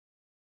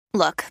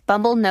Look,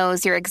 Bumble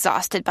knows you're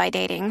exhausted by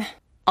dating.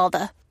 All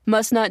the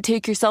must not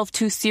take yourself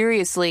too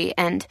seriously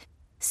and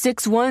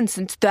 6'1"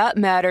 since that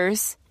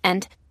matters.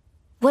 And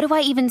what do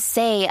I even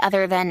say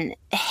other than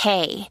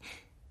hey?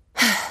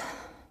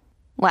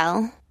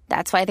 Well,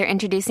 that's why they're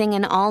introducing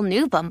an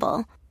all-new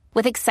Bumble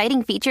with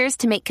exciting features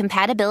to make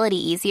compatibility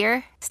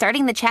easier,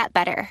 starting the chat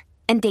better,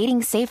 and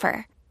dating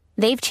safer.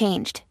 They've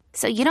changed,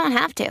 so you don't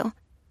have to.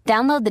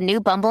 Download the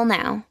new Bumble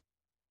now.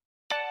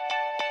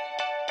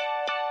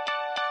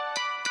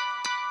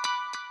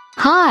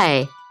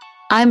 Hi,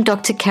 I'm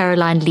Dr.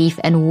 Caroline Leaf,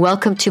 and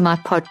welcome to my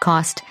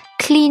podcast,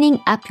 Cleaning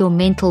Up Your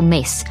Mental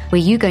Mess, where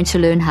you're going to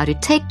learn how to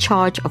take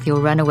charge of your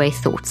runaway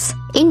thoughts.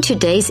 In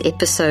today's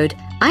episode,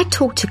 I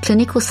talk to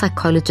clinical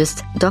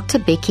psychologist Dr.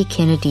 Becky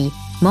Kennedy,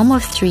 mom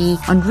of 3,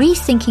 on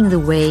rethinking the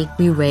way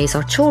we raise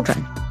our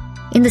children.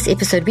 In this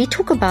episode, we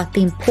talk about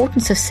the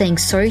importance of saying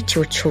sorry to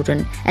your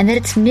children and that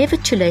it's never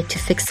too late to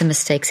fix the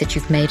mistakes that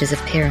you've made as a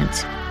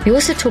parent. We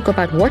also talk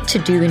about what to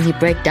do when we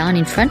break down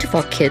in front of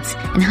our kids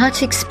and how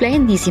to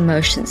explain these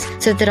emotions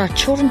so that our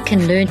children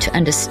can learn to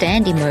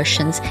understand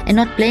emotions and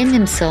not blame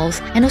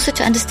themselves, and also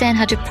to understand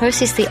how to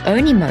process their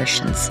own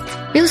emotions.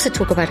 We also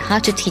talk about how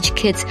to teach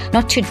kids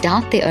not to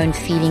doubt their own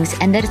feelings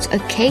and that it's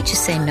okay to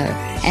say no,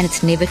 and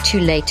it's never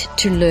too late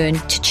to learn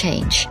to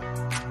change.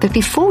 But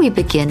before we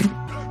begin,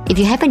 if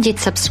you haven't yet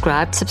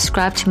subscribe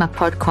to my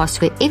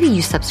podcast wherever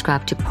you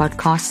subscribe to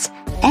podcasts.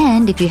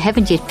 And if you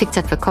haven't yet picked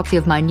up a copy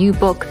of my new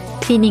book,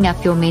 Cleaning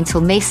Up Your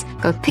Mental Mess,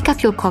 go pick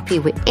up your copy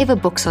wherever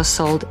books are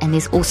sold, and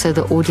there's also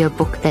the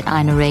audiobook that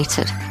I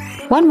narrated.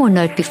 One more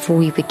note before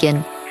we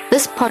begin.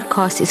 This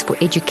podcast is for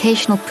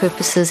educational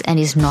purposes and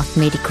is not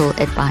medical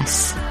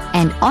advice.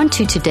 And on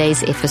to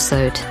today's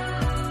episode.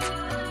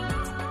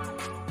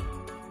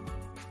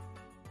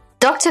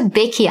 Dr.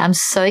 Becky, I'm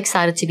so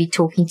excited to be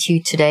talking to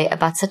you today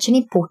about such an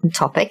important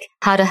topic,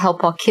 how to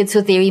help our kids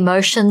with their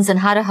emotions and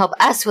how to help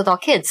us with our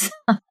kids.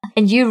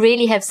 And you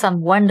really have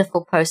some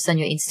wonderful posts on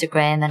your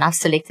Instagram, and I've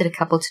selected a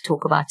couple to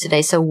talk about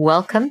today. So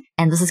welcome.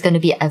 And this is going to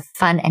be a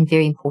fun and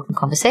very important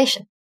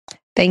conversation.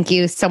 Thank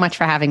you so much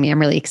for having me. I'm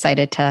really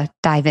excited to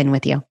dive in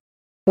with you.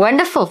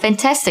 Wonderful.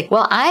 Fantastic.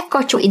 Well, I've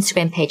got your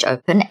Instagram page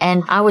open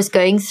and I was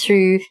going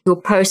through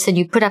your posts and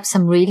you put up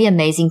some really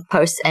amazing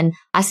posts, and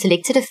I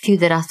selected a few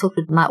that I thought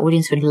my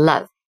audience would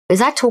love.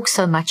 Because I talk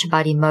so much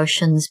about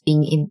emotions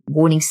being in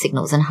warning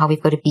signals and how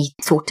we've got to be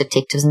thought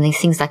detectives and these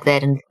things like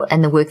that,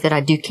 and the work that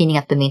I do, Cleaning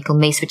Up the Mental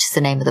Mess, which is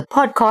the name of the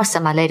podcast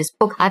and my latest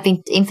book. I've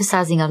been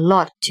emphasizing a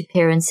lot to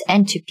parents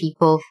and to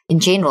people in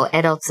general,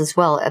 adults as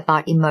well,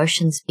 about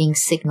emotions being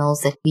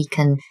signals that we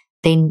can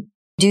then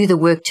do the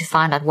work to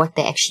find out what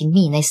they actually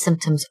mean, they're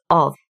symptoms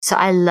of. So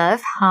I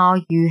love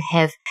how you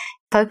have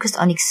focused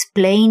on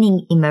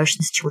explaining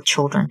emotions to your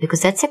children,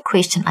 because that's a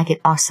question I get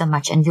asked so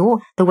much, and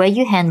the way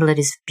you handle it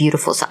is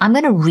beautiful. So I'm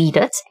going to read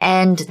it,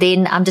 and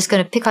then I'm just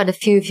going to pick out a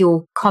few of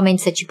your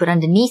comments that you put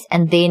underneath,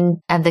 and then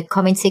the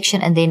comment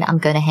section, and then I'm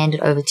going to hand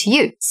it over to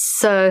you.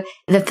 So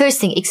the first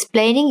thing,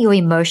 explaining your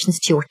emotions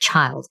to your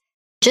child.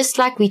 Just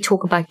like we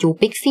talk about your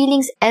big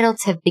feelings,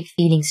 adults have big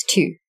feelings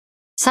too.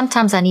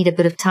 Sometimes I need a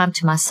bit of time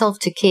to myself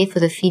to care for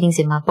the feelings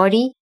in my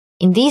body.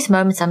 In these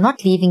moments, I'm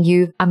not leaving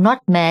you. I'm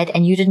not mad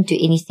and you didn't do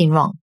anything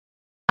wrong.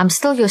 I'm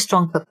still your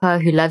strong papa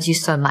who loves you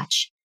so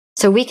much.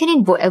 So we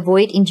can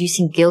avoid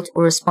inducing guilt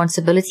or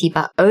responsibility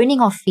by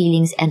owning our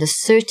feelings and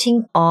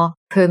asserting our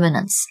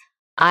permanence.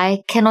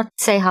 I cannot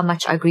say how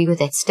much I agree with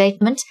that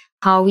statement.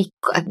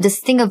 This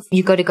thing of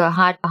you got to go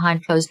hide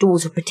behind closed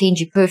doors or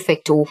pretend you're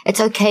perfect, or it's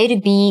okay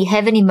to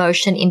have an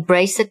emotion,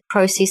 embrace it,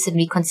 process it,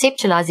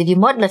 reconceptualize. If you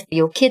model it for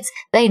your kids,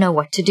 they know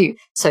what to do.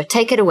 So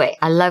take it away.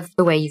 I love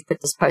the way you've put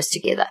this post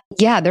together.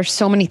 Yeah, there's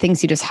so many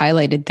things you just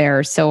highlighted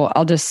there. So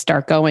I'll just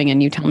start going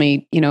and you tell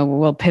me,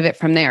 we'll pivot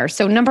from there.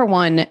 So number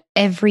one,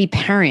 every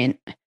parent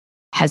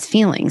has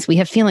feelings. We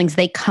have feelings.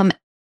 They come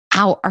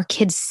out. Our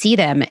kids see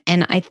them.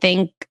 And I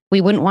think we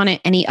wouldn't want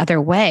it any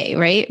other way,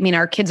 right? I mean,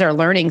 our kids are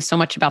learning so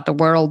much about the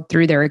world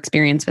through their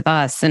experience with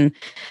us. And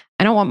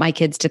I don't want my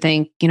kids to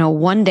think,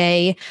 one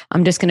day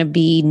I'm just going to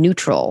be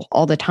neutral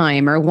all the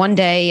time, or one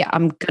day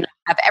I'm going to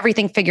have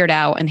everything figured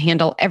out and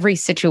handle every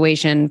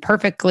situation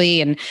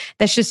perfectly. And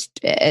it's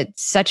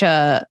such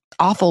a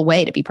awful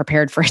way to be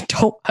prepared for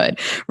adulthood,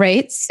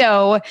 right?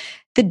 So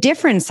the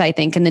difference, I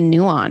think, and the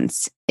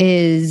nuance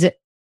is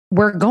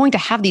we're going to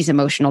have these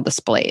emotional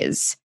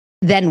displays.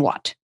 Then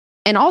what?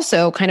 And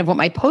also kind of what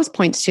my post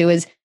points to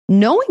is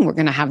knowing we're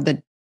going to have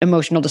the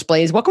emotional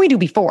displays. What can we do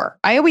before?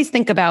 I always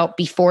think about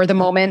before the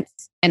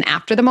moments and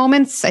after the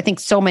moments. I think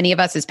so many of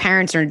us as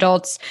parents or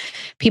adults,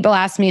 people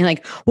ask me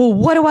like, well,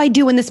 what do I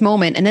do in this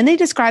moment? And then they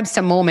describe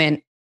some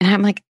moment and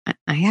I'm like,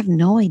 I have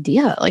no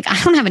idea. Like,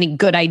 I don't have any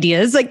good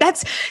ideas. Like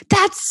that's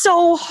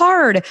so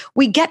hard.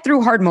 We get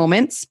through hard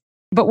moments,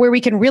 but where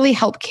we can really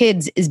help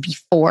kids is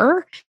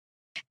before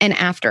and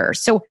after.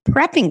 So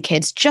prepping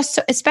kids,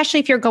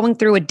 especially if you're going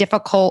through a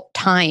difficult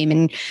time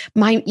and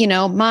my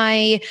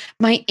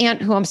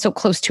aunt who I'm so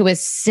close to is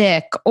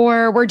sick,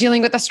 or we're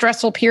dealing with a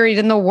stressful period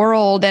in the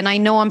world. And I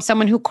know I'm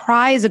someone who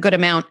cries a good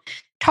amount.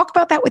 Talk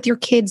about that with your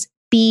kids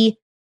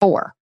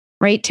before.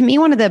 right? To me,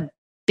 one of the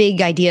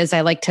big ideas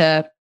I like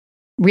to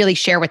really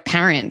share with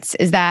parents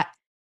is that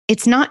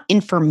it's not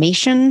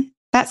information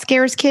that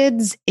scares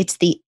kids, it's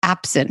the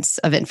absence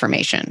of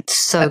information.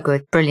 So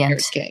good.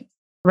 Brilliant. Kids,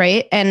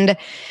 right? And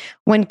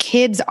when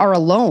kids are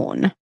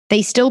alone,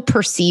 they still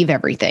perceive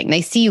everything.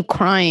 They see you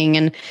crying.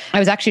 And I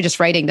was actually just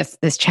writing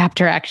this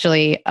chapter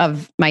actually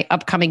of my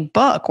upcoming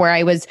book where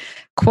I was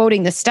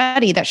quoting the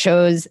study that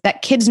shows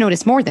that kids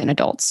notice more than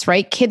adults,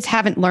 right? Kids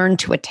haven't learned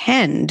to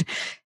attend.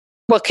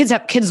 Well, kids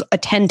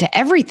attend to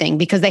everything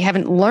because they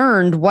haven't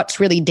learned what's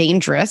really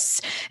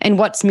dangerous and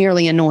what's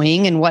merely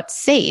annoying and what's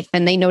safe.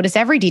 And they notice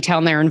every detail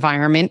in their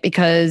environment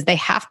because they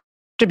have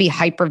to be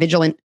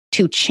hypervigilant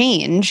to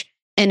change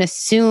and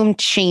assume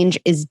change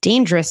is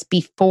dangerous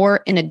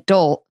before an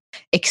adult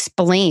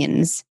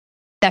explains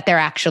that they're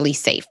actually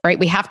safe, right?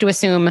 We have to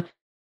assume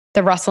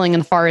the rustling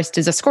in the forest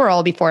is a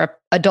squirrel before an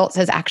adult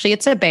says, actually,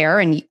 it's a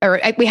bear. Or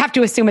we have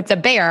to assume it's a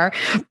bear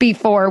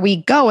before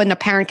we go. And the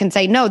parent can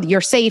say, no, you're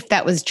safe.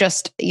 That was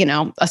just,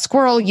 a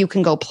squirrel. You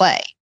can go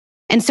play.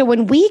 And so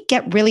when we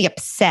get really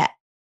upset,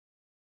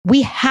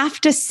 we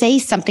have to say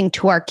something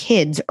to our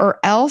kids or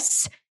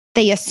else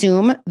they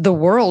assume the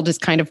world is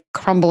kind of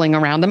crumbling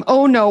around them.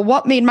 Oh no,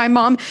 what made my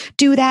mom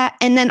do that?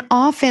 And then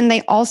often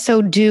they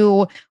also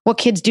do what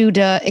kids do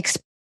to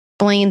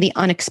explain the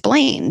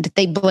unexplained.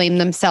 They blame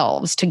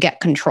themselves to get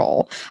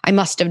control. I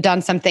must have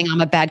done something. I'm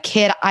a bad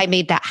kid. I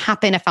made that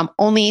happen. If I'm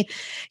only,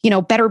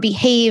 better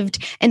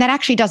behaved. And that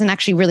actually doesn't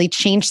actually really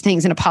change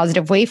things in a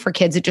positive way for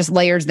kids. It just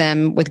layers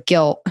them with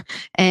guilt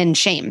and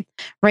shame,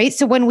 right?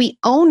 So when we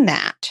own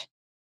that,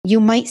 you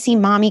might see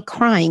mommy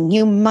crying.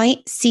 You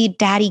might see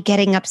daddy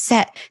getting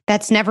upset.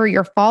 That's never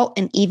your fault.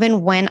 And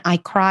even when I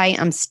cry,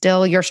 I'm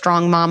still your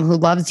strong mom who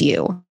loves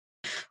you.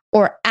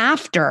 Or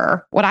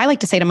after, what I like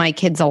to say to my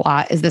kids a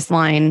lot is this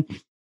line,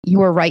 you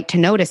were right to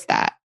notice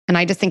that. And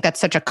I just think that's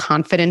such a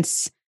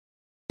confidence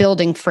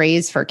building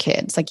phrase for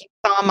kids. Like, you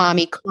saw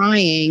mommy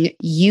crying,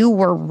 you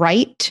were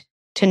right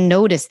to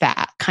notice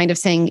that. Kind of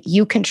saying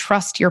you can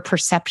trust your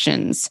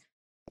perceptions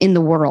in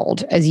the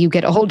world as you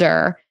get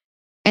older.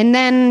 And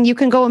then you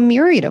can go a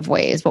myriad of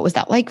ways. What was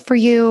that like for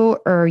you?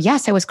 Or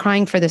yes, I was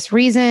crying for this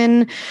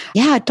reason.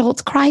 Yeah,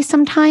 adults cry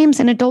sometimes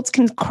and adults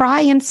can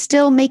cry and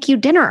still make you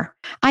dinner.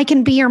 I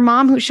can be your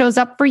mom who shows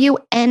up for you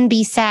and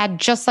be sad.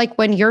 Just like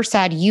when you're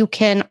sad, you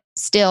can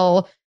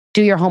still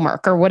do your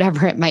homework or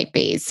whatever it might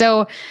be.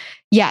 So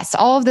yes,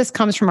 all of this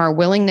comes from our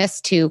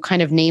willingness to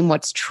kind of name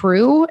what's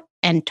true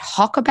and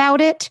talk about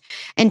it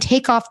and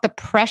take off the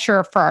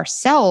pressure for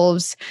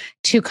ourselves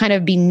to kind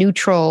of be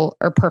neutral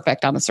or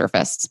perfect on the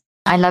surface.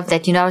 I love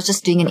that. I was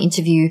just doing an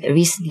interview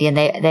recently and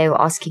they were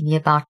asking me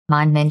about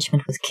mind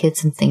management with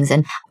kids and things.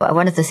 And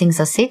one of the things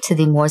I said to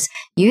them was,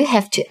 you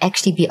have to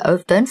actually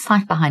don't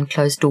fight behind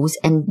closed doors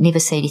and never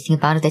say anything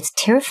about it. That's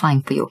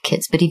terrifying for your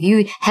kids. But if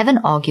you have an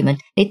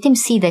argument, let them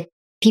see that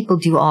people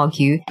do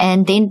argue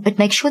but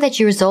make sure that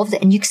you resolve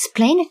it and you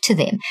explain it to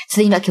them.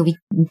 So then, okay,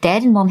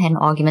 dad and mom had an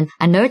argument.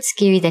 I know it's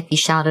scary that we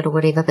shouted or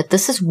whatever, but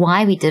this is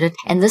why we did it.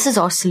 And this is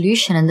our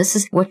solution. And this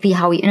is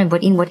how we,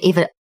 but in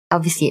whatever,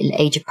 obviously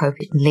age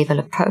appropriate and level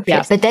appropriate.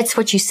 Yes. But that's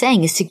what you're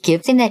saying, is to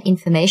give them that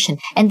information.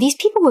 And these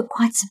people were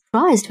quite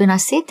surprised when I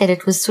said that.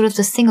 It was sort of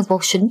this thing of, well,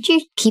 shouldn't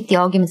you keep the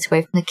arguments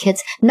away from the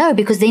kids? No,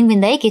 because then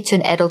when they get to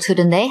an adulthood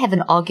and they have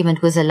an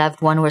argument with a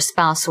loved one or a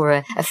spouse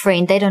or a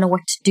friend, they don't know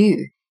what to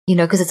do.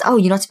 Because it's,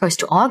 you're not supposed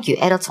to argue.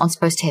 Adults aren't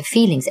supposed to have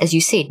feelings. As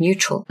you said,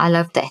 neutral. I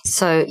love that.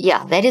 So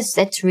yeah,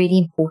 that's really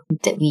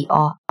important that we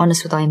are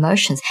honest with our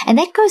emotions. And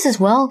that goes as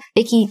well,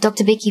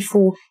 Dr. Becky,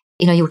 for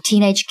your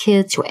teenage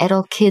kids, your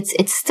adult kids.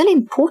 It's still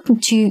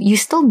important you're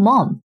still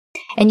mom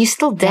and you're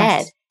still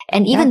dad. Yes.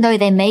 And even though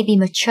they may be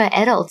mature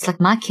adults, like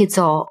my kids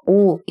are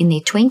all in their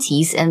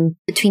 20s and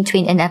between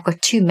 20, and I've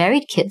got 2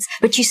 married kids,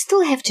 but you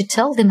still have to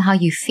tell them how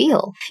you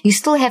feel. You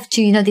still have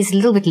to, there's a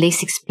little bit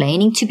less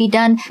explaining to be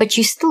done, but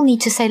you still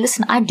need to say,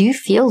 listen, I do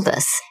feel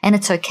this and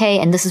it's okay.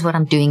 And this is what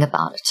I'm doing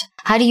about it.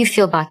 How do you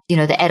feel about,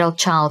 the adult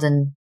child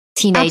and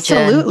teenager?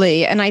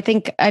 Absolutely. And I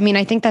think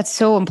that's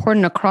so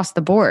important across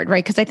the board,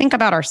 right? Because I think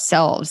about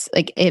ourselves,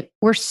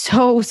 we're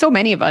so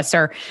many of us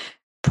are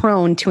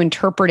prone to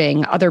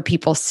interpreting other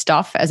people's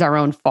stuff as our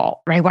own fault,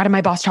 right? Why did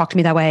my boss talk to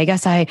me that way? I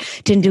guess I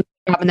didn't do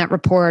a job in that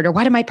report. Or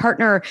why did my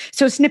partner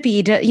so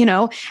snippy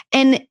to,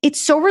 and it's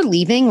so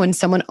relieving when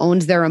someone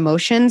owns their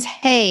emotions.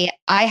 Hey,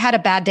 I had a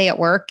bad day at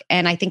work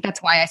and I think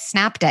that's why I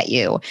snapped at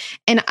you.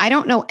 And I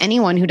don't know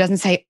anyone who doesn't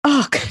say,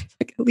 oh,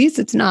 at least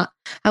it's not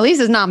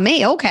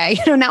me. Okay.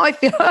 Now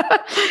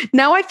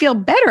I feel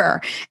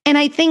better. And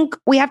I think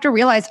we have to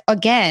realize,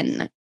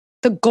 again,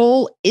 the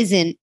goal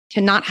isn't to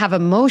not have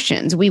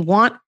emotions. We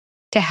want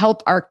to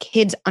help our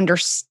kids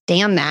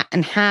understand that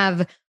and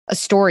have a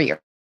story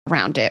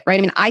around it, right?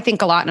 I mean, I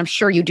think a lot, and I'm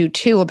sure you do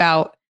too,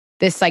 about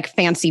this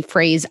fancy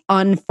phrase,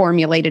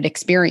 unformulated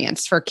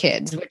experience for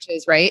kids, which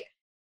is, right?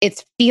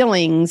 It's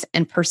feelings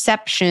and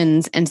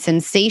perceptions and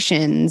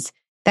sensations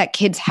that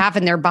kids have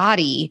in their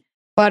body,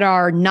 but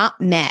are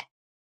not met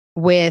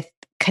with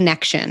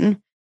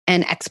connection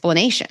and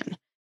explanation.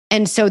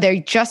 And so they're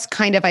just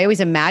kind of, I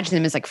always imagine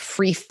them as like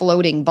free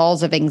floating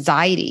balls of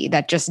anxiety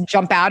that just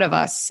jump out of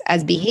us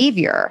as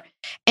behavior.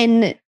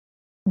 And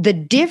the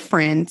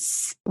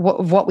difference,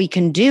 what we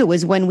can do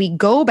is when we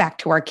go back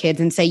to our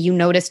kids and say, you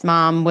noticed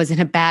mom was in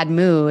a bad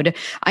mood.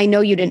 I know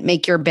you didn't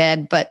make your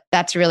bed, but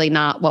that's really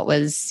not what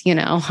was,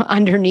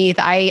 underneath.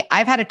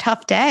 I've had a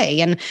tough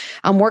day and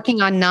I'm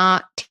working on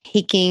not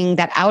taking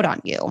that out on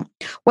you.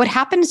 What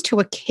happens to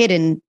a kid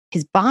in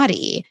his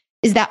body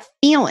is that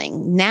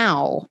feeling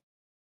now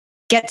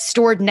gets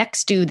stored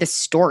next to the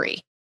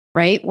story,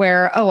 right?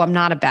 Where, oh, I'm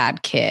not a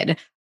bad kid.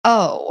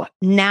 Oh,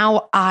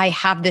 now I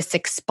have this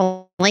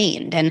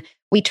explained. And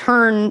we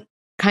turn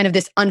kind of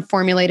this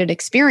unformulated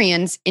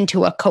experience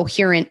into a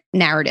coherent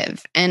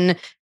narrative. And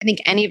I think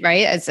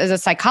as a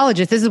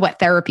psychologist, this is what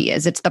therapy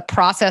is. It's the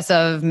process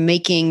of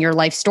making your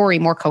life story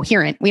more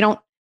coherent. We don't,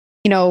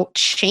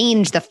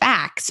 change the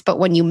facts, but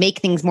when you make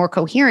things more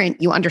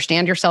coherent, you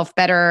understand yourself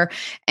better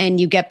and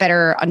you get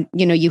better,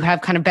 you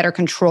have kind of better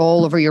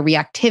control over your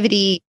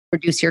reactivity,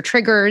 reduce your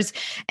triggers.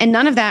 And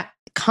none of that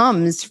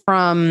comes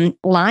from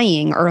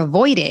lying or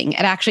avoiding.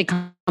 It actually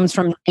comes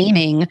from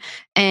naming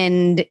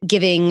and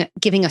giving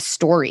a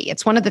story.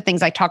 It's one of the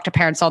things I talk to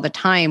parents all the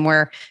time,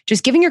 where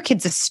just giving your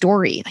kids a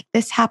story, like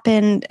this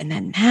happened and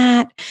then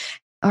that,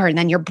 and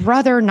then your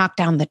brother knocked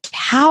down the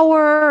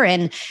tower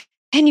and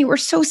you were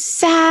so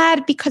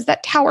sad because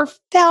that tower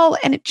fell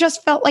and it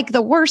just felt like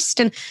the worst.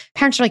 And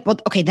parents are like, well,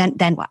 okay, then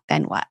what?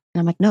 And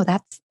I'm like, no,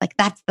 that's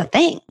the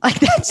thing. Like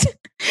that's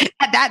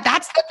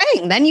the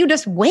thing. Then you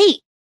just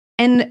wait.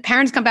 And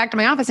parents come back to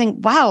my office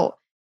saying, wow,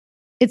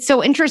 it's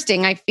so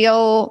interesting. I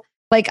feel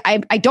like I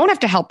don't have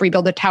to help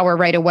rebuild the tower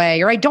right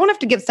away, or I don't have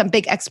to give some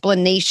big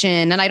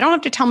explanation. And I don't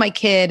have to tell my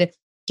kid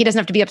he doesn't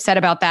have to be upset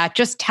about that.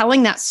 Just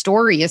telling that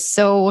story is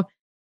so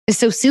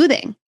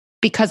soothing,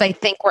 because I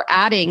think we're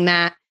adding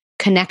that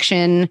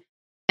connection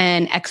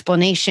and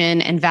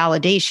explanation and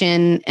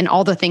validation and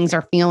all the things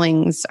our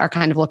feelings are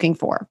kind of looking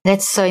for.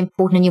 That's so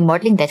important. And you're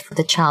modeling that for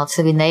the child.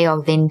 So when they are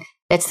then,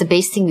 that's the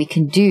best thing we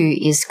can do,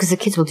 is because the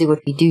kids will do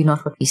what we do,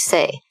 not what we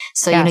say.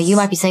 So, yes. You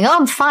might be saying, oh,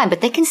 I'm fine,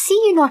 but they can see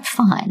you're not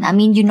fine. I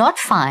mean, you're not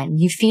fine.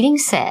 You're feeling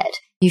sad.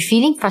 You're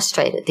feeling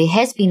frustrated. There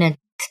has been a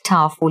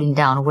tower falling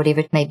down or whatever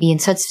it may be.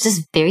 And so it's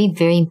just very,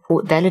 very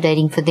important,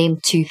 validating for them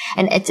to,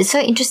 and it's so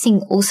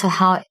interesting also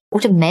how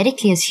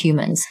automatically as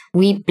humans,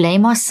 we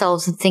blame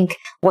ourselves and think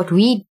what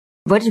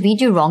did we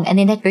do wrong? And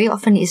then that very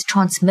often is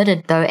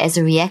transmitted, though, as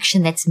a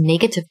reaction that's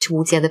negative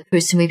towards the other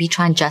person, where we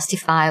try and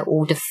justify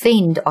or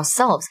defend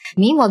ourselves.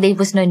 Meanwhile, there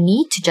was no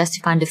need to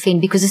justify and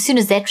defend, because as soon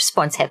as that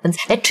response happens,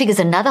 that triggers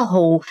another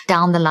whole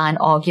down the line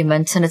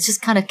argument, and it's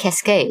just kind of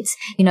cascades,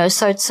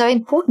 So it's so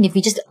important if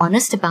we're just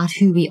honest about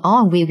who we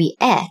are and where we're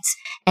at.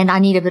 And I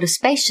need a bit of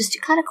space just to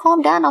kind of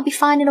calm down. I'll be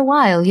fine in a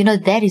while.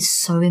 That is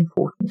so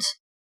important.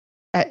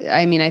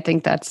 I mean, I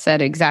think that's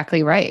said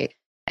exactly right.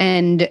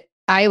 And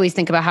I always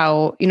think about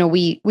how,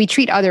 we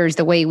treat others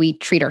the way we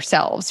treat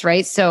ourselves,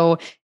 right? So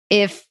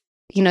if,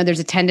 there's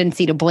a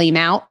tendency to blame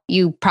out,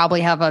 you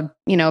probably have a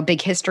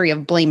big history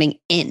of blaming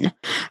in,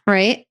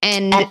 right?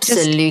 And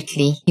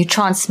absolutely. You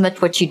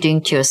transmit what you're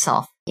doing to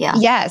yourself. Yeah.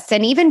 Yes.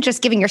 And even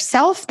just giving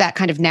yourself that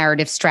kind of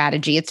narrative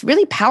strategy, it's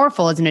really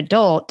powerful as an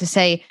adult to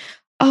say,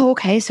 oh,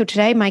 okay, so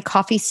today my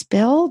coffee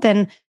spilled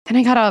and then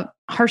I got a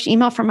harsh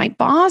email from my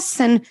boss,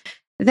 and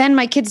then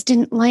my kids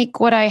didn't like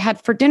what I had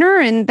for dinner.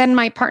 And then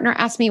my partner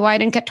asked me why I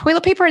didn't get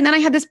toilet paper. And then I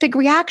had this big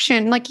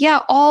reaction. Like,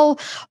 yeah, all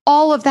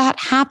of that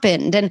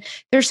happened. And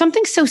there's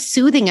something so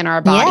soothing in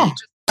our body. Yeah,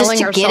 just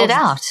to get it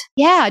out.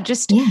 Yeah,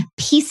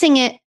 piecing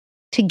it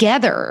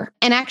together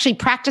and actually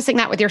practicing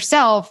that with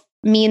yourself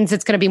means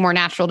it's going to be more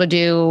natural to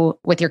do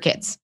with your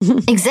kids.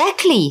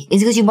 Exactly.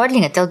 It's because you're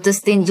modeling it.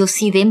 Then you'll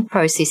see them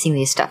processing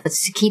their stuff.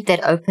 It's to keep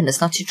that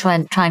openness, not to try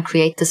and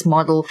create this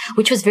model,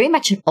 which was very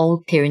much an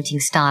old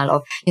parenting style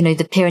of,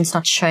 the parents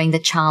not showing the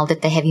child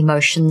that they have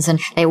emotions and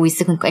they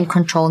always in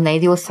control and they're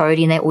the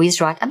authority and they're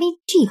always right. I mean,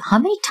 how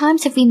many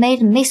times have we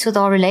made a mess with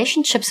our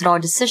relationships and our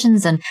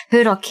decisions and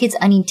hurt our kids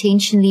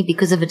unintentionally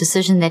because of a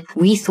decision that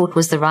we thought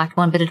was the right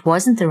one, but it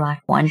wasn't the right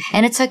one.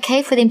 And it's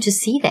okay for them to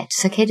see that.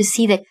 It's okay to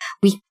see that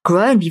we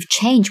grown, we've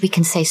changed, we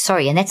can say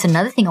sorry. And that's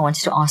another thing I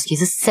wanted to ask you,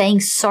 is saying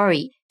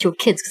sorry to your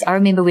kids. Because I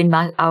remember when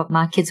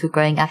my kids were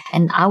growing up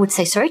and I would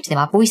say sorry to them.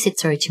 I've always said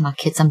sorry to my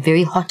kids. I'm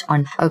very hot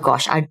on, oh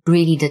gosh, I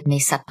really did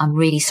mess up. I'm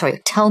really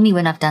sorry. Tell me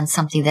when I've done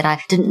something that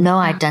I didn't know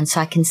I'd done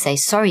so I can say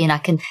sorry and I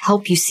can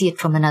help you see it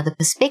from another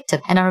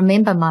perspective. And I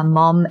remember my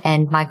mom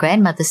and my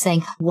grandmother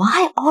saying,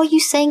 why are you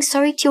saying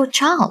sorry to your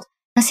child?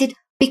 I said,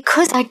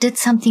 because I did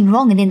something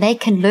wrong, and then they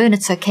can learn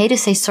it's okay to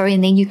say sorry,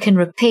 and then you can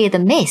repair the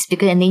mess,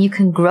 and then you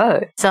can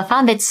grow. So I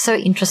found that so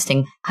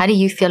interesting. How do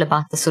you feel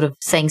about the sort of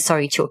saying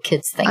sorry to your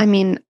kids thing? I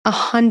mean,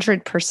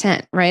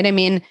 100%, right? I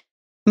mean,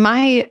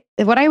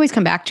 what I always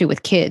come back to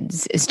with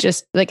kids is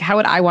just like, how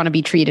would I want to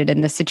be treated in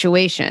this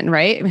situation,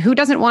 right? Who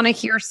doesn't want to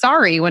hear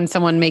sorry when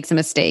someone makes a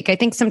mistake? I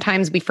think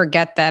sometimes we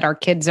forget that our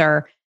kids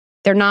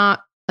they're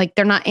not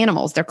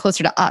animals. They're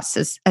closer to us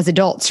as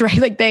adults,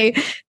 right?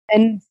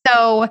 And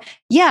so,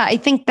 yeah, I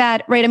think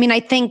that, right. I mean, I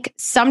think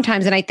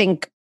sometimes, and I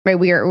think right?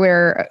 We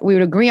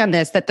would agree on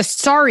this, that the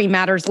sorry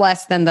matters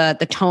less than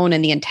the tone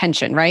and the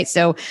intention, right?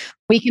 So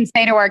we can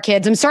say to our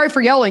kids, I'm sorry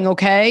for yelling,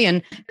 okay?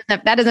 And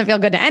that doesn't feel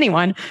good to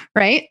anyone,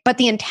 right? But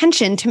the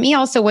intention, to me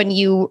also, when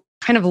you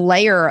kind of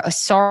layer a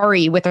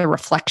sorry with a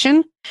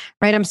reflection,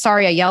 right? I'm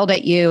sorry I yelled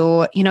at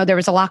you. There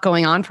was a lot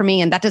going on for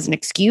me, and that doesn't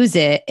excuse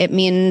it. It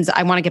means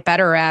I want to get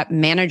better at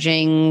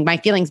managing my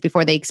feelings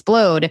before they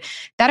explode.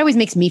 That always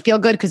makes me feel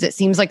good because it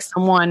seems like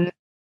someone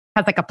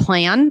has like a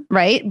plan,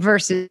 right?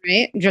 Versus,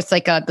 right? Just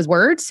like the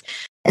words.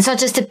 It's not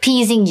just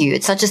appeasing you.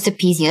 It's not just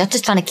appeasing you. It's not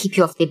just trying to keep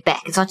you off their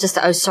back. It's not just,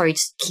 oh, sorry,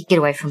 just get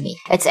away from me.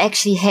 It's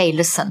actually, hey,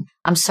 listen,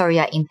 I'm sorry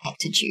I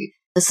impacted you.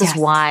 This is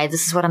why.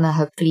 This is what I'm going to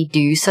hopefully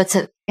do. So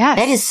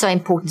that is so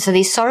important. So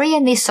they're sorry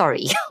and they're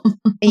sorry.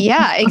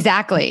 Yeah,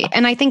 exactly.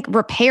 And I think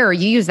repair,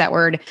 you use that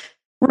word.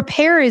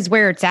 Repair is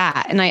where it's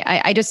at. And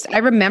I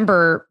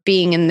remember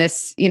being in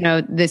this,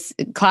 this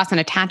class on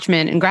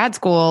attachment in grad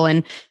school,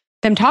 and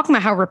them talking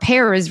about how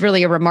repair is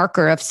really a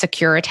marker of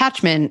secure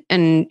attachment.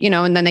 And,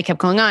 and then they kept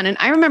going on. And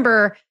I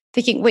remember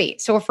thinking, wait,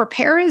 so if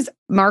repair is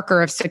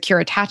marker of secure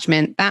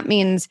attachment, that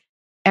means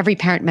every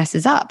parent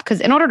messes up, because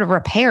in order to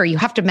repair, you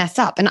have to mess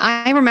up. And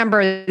I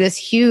remember this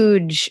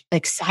huge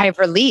sigh of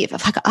relief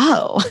of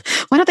oh,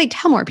 why don't they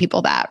tell more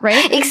people that,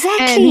 right?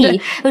 Exactly.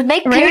 It would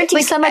make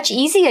parenting so much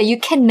easier. You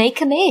can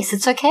make a mess.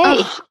 It's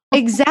okay.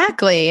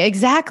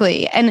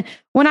 Exactly. And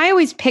when I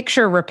always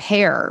picture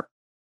repair,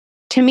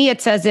 to me,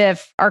 it's as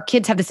if our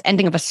kids have this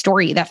ending of a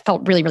story that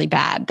felt really, really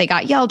bad. They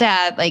got yelled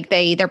at,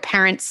 their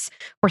parents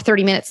were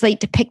 30 minutes late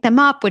to pick them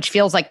up, which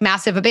feels like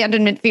massive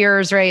abandonment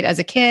fears, right, as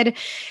a kid.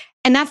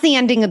 And that's the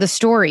ending of the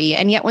story.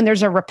 And yet when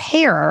there's a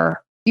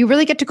repair, you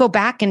really get to go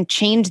back and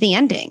change the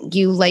ending.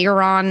 You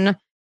layer on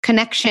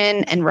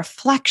connection and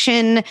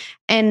reflection.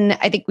 And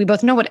I think we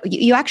both know what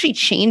you actually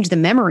change the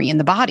memory in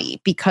the body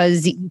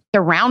because you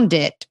surround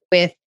it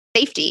with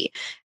safety.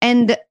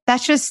 And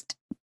that just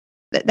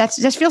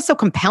feels so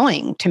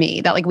compelling to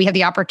me that we have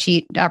the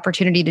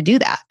opportunity to do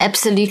that.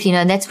 Absolutely.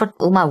 And that's what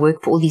all my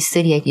work for all these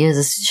 38 years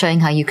is, showing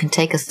how you can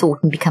take a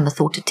thought and become a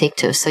thought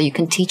detective. So you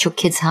can teach your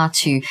kids how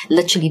to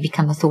literally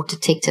become a thought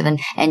detective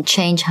and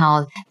change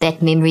how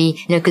that memory,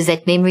 because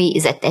that memory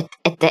is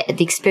the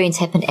experience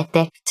happened at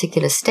that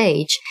particular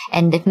stage.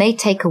 And it may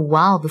take a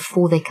while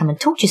before they come and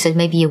talk to you. So it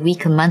may be a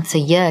week, a month, a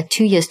year,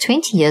 2 years,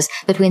 20 years.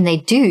 But when they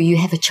do, you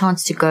have a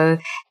chance to go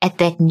at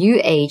that new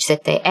age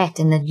that they're at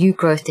and the new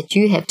growth that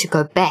you have to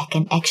go back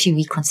and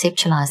actually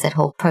reconceptualize that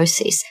whole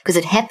process, because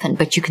it happened,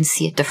 but you can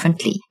see it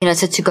differently.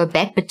 So to go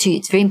back,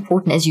 it's very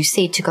important, as you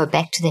said, to go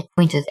back to that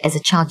point as a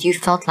child. You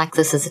felt like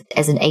this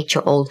as an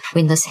 8-year-old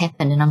when this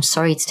happened, and I'm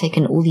sorry it's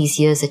taken all these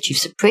years that you've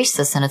suppressed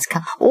this, and it's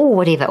come, or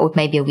whatever, or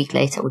maybe a week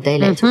later, or a day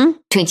later,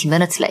 20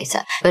 minutes later.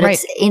 But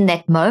It's in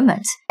that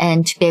moment,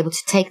 and to be able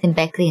to take them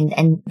back there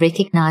and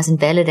recognize and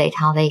validate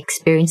how they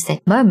experienced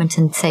that moment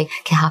and say,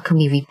 okay, how can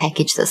we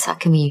repackage this? How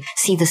can we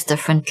see this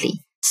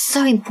differently?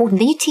 So important.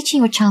 Then you're teaching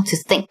your child to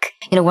think.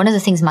 One of the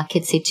things my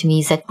kids said to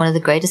me is that one of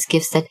the greatest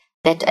gifts that,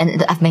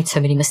 and I've made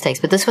so many mistakes,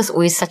 but this was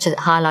always such a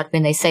highlight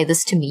when they say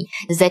this to me,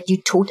 is that you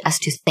taught us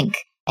to think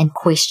and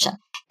question.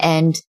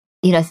 And,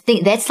 that's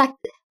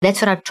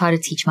what I try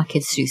to teach my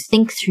kids to do.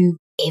 Think through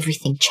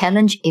everything,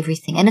 challenge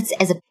everything. And it's,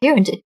 as a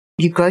parent,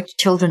 you grow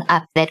children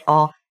up that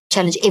are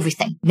challenge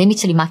everything. Let me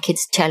tell you, my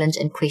kids challenge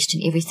and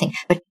question everything.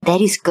 But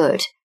that is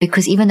good,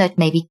 because even though it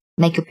maybe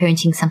make your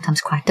parenting sometimes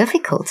quite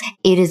difficult,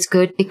 it is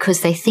good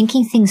because they're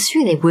thinking things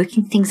through, they're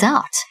working things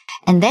out.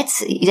 And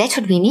that's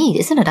what we need,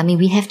 isn't it? I mean,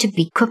 we have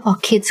to equip our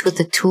kids with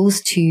the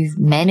tools to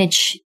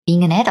manage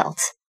being an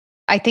adult.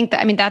 I think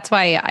that's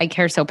why I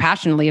care so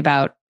passionately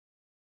about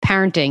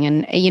parenting.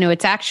 And,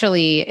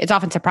 it's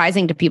often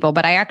surprising to people,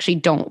 but I actually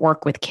don't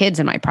work with kids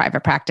in my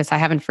private practice. I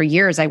haven't for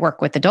years. I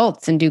work with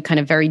adults and do kind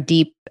of very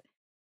deep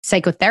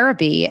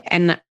psychotherapy.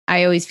 And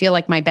I always feel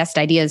like my best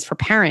ideas for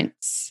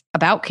parents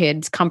about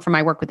kids come from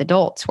my work with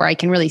adults, where I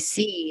can really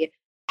see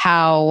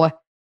how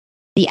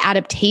the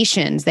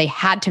adaptations they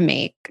had to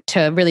make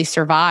to really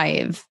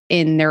survive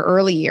in their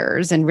early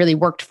years and really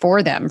worked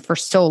for them for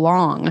so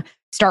long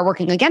start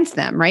working against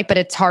them, right? But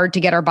it's hard to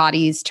get our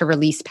bodies to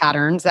release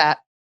patterns that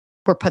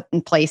were put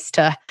in place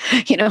to,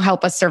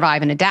 help us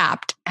survive and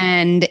adapt.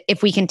 And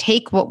if we can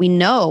take what we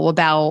know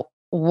about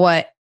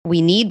what we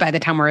need by the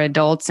time we're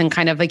adults and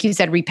kind of, like you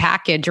said,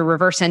 repackage or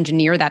reverse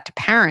engineer that to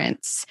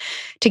parents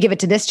to give it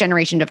to this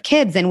generation of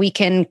kids, then we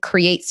can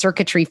create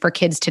circuitry for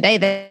kids today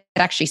that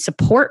actually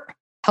support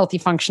healthy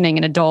functioning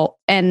in adult.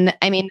 And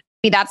I mean,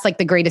 that's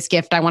the greatest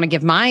gift I want to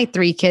give my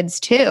 3 kids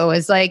too,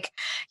 is it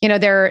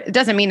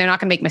doesn't mean they're not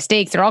going to make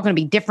mistakes. They're all going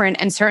to be different.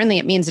 And certainly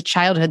it means a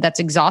childhood that's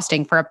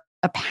exhausting for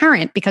a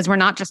parent, because we're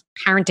not just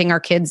parenting our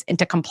kids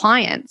into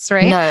compliance,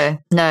 right?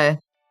 No.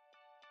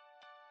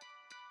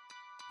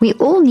 We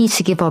all need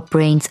to give our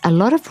brains a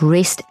lot of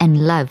rest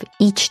and love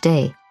each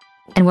day.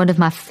 And one of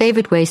my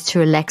favorite ways to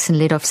relax and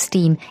let off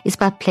steam is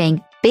by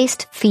playing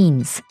Best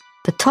Fiends,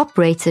 the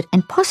top-rated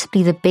and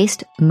possibly the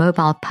best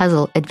mobile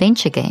puzzle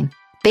adventure game.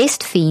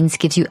 Best Fiends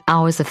gives you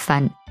hours of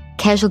fun,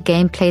 casual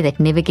gameplay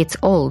that never gets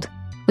old,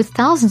 with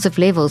thousands of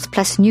levels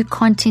plus new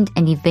content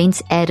and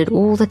events added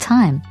all the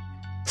time.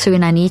 So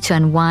when I need to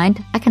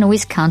unwind, I can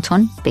always count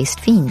on Best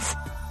Fiends.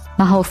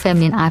 My whole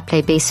family and I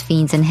play Best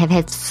Fiends and have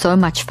had so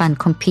much fun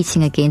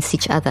competing against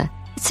each other.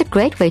 It's a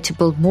great way to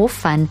build more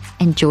fun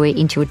and joy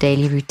into your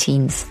daily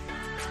routines.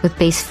 With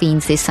Best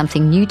Fiends, there's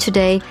something new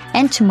today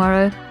and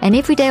tomorrow and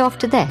every day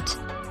after that.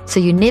 So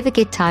you never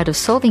get tired of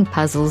solving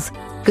puzzles.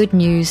 Good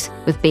news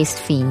with Best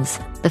Fiends.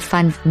 The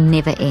fun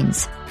never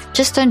ends.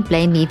 Just don't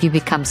blame me if you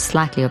become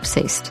slightly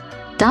obsessed.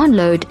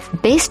 Download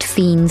Best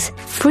Fiends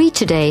free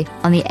today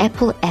on the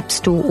Apple App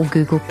Store or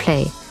Google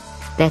Play.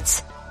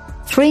 That's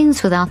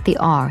Friends without the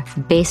R,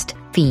 Best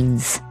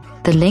Fiends.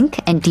 The link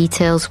and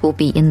details will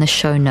be in the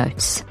show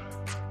notes.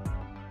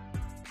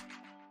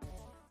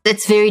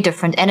 It's very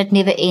different and it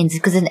never ends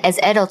because as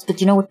adults, but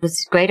you know what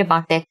was great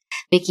about that,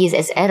 Becky, is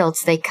as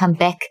adults, they come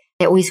back,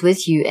 they're always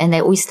with you and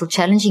they're always still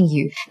challenging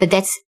you. But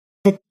that's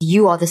that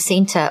you are the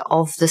center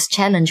of this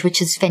challenge,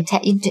 which is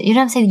fantastic. You know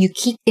what I'm saying? You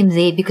keep them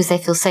there because they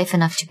feel safe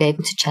enough to be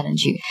able to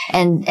challenge you.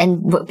 And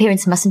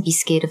parents mustn't be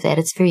scared of that.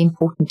 It's very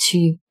important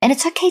too. And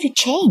it's okay to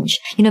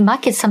change. You know, my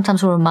kids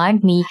sometimes will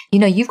remind me, you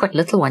know, you've got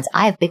little ones.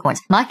 I have big ones.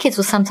 My kids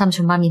will sometimes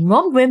remind me,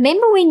 Mom,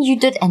 remember when you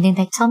did, and then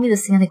they tell me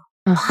this thing and they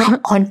go, why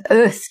on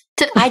earth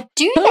did I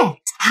do that?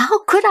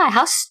 How could I?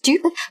 How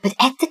stupid. But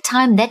at the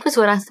time, that was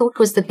what I thought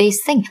was the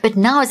best thing. But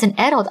now as an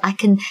adult, I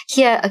can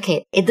hear,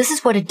 okay, this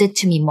is what it did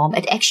to me, Mom.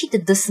 It actually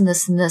did this and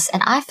this and this.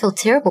 And I feel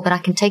terrible, but I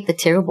can take the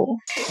terrible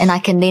and I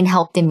can then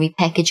help them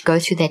repackage, go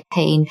through that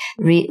pain,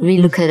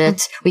 re-look at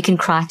it. We can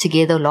cry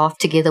together, laugh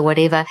together,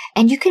 whatever.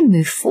 And you can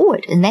move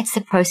forward. And that's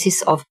the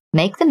process of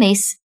make the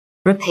mess,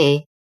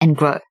 repair, and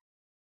grow.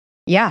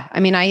 Yeah. I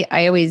mean,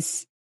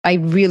 I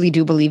really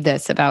do believe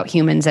this about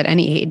humans at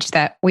any age,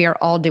 that we are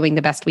all doing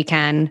the best we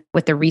can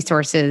with the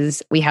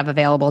resources we have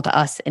available to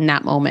us in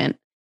that moment.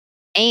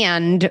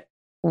 And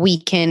we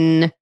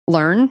can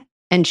learn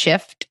and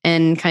shift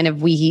and kind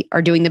of we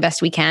are doing the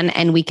best we can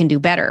and we can do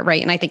better,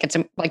 right? And I think it's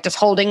like just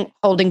holding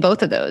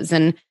both of those.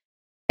 And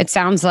it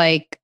sounds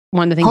like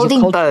one of the things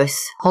holding both.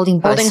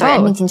 Sorry, I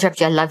didn't mean to interrupt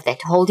you. I love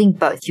that. Holding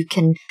both. You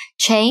can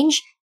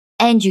change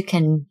and you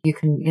can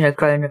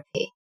grow and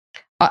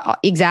repair.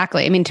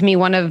 Exactly. I mean, to me,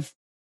 one of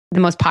the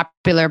most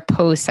popular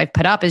posts I've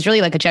put up is really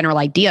like a general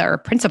idea or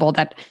principle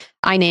that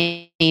I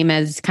name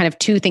as kind of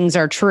two things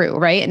are true,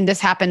 right? And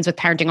this happens with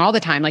parenting all the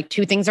time. Like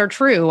two things are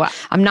true.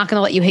 I'm not going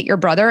to let you hit your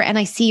brother. And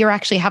I see you're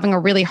actually having a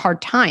really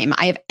hard time.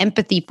 I have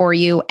empathy for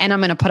you and I'm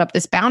going to put up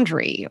this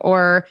boundary.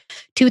 Or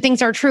two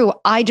things are true.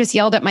 I just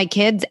yelled at my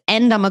kids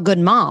and I'm a good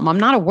mom. I'm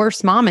not a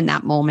worse mom in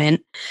that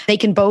moment. They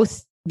can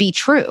both be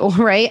true,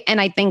 right? And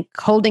I think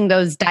holding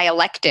those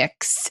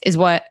dialectics is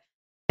what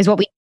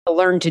we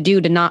learn to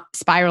do to not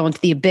spiral into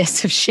the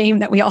abyss of shame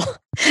that we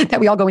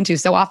all go into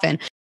so often.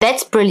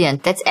 That's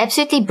brilliant. That's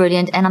absolutely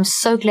brilliant. And I'm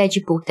so glad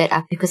you brought that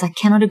up because I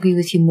cannot agree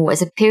with you more.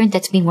 As a parent,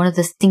 that's been one of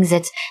the things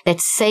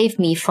that saved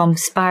me from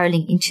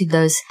spiraling into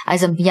those.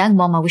 As a young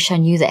mom, I wish I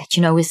knew that.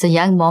 You know, as a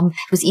young mom,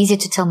 it was easier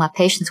to tell my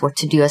patients what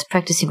to do. I was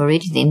practicing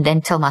already then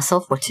than tell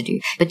myself what to do.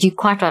 But you're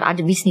quite right. I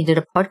recently did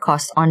a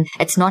podcast on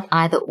it's not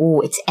either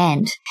or, it's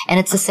and. And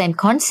it's the same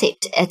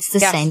concept. It's the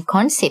same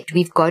concept.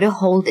 We've got to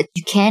hold it.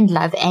 You can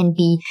love and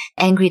be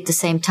angry at the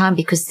same time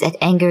because that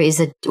anger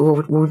is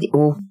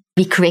or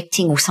be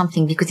correcting or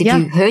something, because if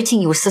you're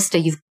hurting your sister,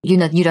 you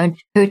don't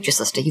hurt your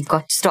sister. You've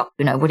got to stop,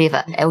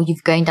 whatever, or you're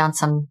going down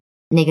some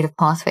negative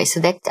pathway. So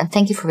that, and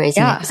thank you for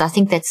raising that because I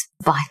think that's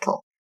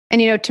vital.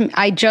 And,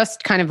 I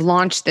just kind of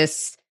launched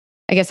this,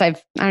 I guess I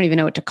don't even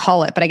know what to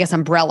call it, but I guess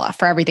umbrella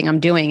for everything I'm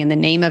doing. And the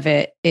name of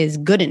it is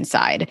Good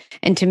Inside.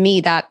 And to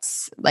me,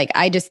 that's like,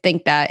 I just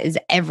think that is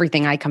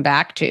everything I come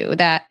back to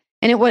that.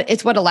 And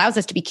it's what allows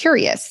us to be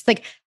curious.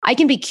 Like I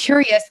can be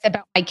curious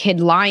about my kid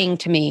lying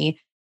to me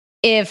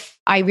if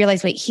I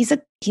realize, wait, he's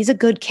a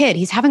good kid.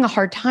 He's having a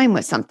hard time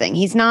with something.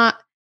 He's not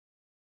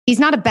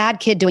a bad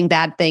kid doing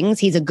bad things.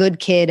 He's a good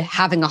kid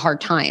having a hard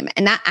time.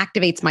 And that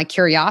activates my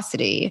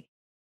curiosity,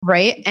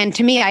 right? And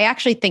to me, I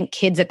actually think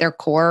kids at their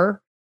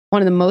core,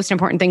 one of the most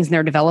important things in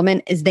their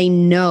development is they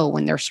know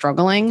when they're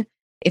struggling,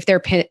 if their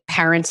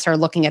parents are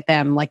looking at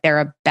them like they're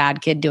a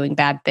bad kid doing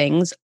bad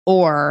things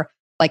or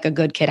like a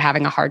good kid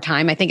having a hard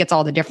time. I think it's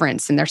all the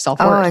difference in their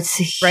self-worth. Oh, it's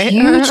a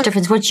huge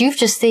difference. What you've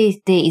just said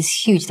there is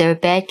huge. They're a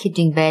bad kid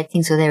doing bad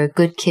things or they're a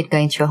good kid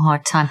going through a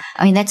hard time.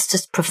 I mean, that's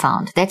just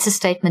profound. That's a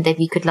statement that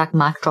we could like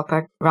mic drop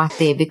right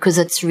there because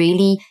it's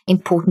really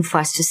important for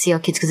us to see our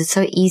kids because it's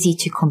so easy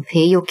to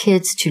compare your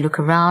kids, to look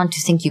around,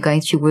 to think you're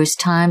going through worse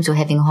times or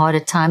having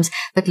harder times.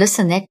 But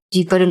listen, that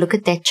you've got to look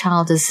at that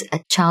child as a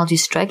child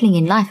who's struggling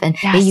in life and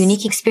their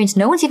unique experience.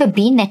 No one's ever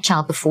been that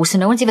child before. So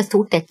no one's ever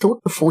thought that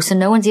thought before. So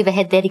no one's ever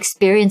had that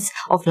experience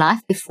of life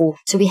before.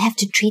 So we have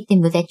to treat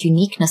them with that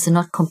uniqueness and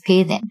not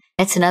compare them.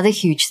 That's another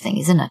huge thing,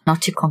 isn't it?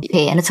 Not to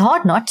compare. And it's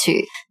hard not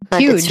to.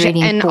 But huge. It's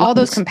really and important. All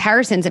those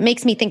comparisons, it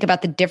makes me think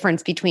about the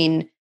difference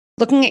between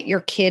looking at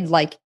your kid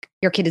like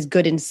your kid is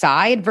good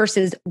inside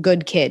versus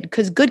good kid.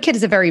 Because good kid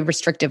is a very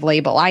restrictive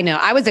label. I know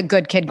I was a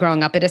good kid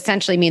growing up. It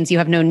essentially means you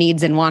have no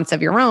needs and wants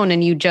of your own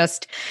and you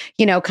just,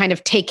 kind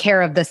of take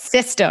care of the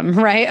system,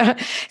 right?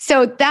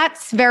 So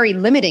that's very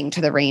limiting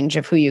to the range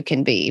of who you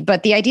can be.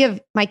 But the idea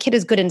of my kid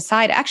is good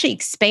inside actually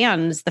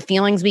expands the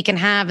feelings we can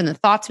have and the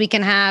thoughts we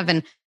can have.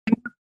 And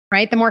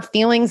right, the more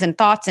feelings and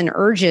thoughts and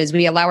urges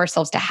we allow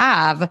ourselves to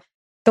have,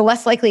 the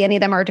less likely any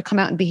of them are to come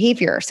out in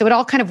behavior. So it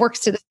all kind of works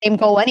to the same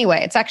goal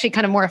anyway. It's actually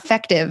kind of more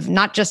effective,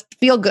 not just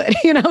feel good,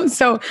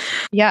 So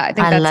yeah, I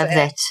think I love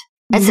that.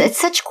 It's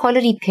such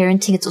quality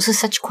parenting. It's also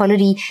such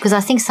quality because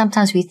I think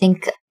sometimes we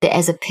think that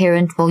as a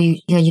parent, well,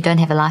 you don't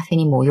have a life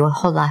anymore. Your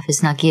whole life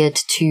is now geared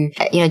to,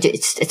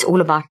 it's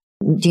all about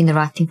doing the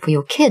right thing for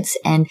your kids.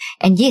 And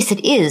yes,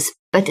 it is,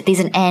 but there's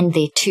an and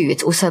there too.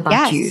 It's also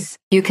about you.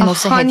 You can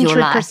also have your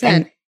life.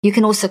 And you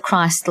can also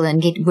cry still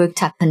and get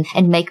worked up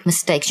and make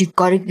mistakes. We've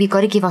got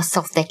to give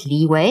ourselves that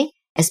leeway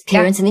as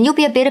parents, and then you'll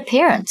be a better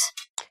parent.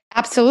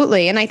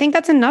 Absolutely. And I think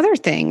that's another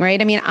thing,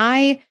 right? I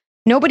mean,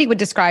 nobody would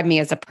describe me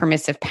as a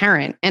permissive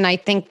parent. And I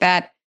think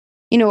that,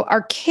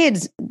 our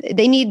kids,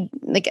 they need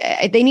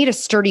a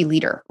sturdy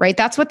leader, right?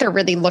 That's what they're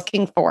really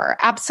looking for.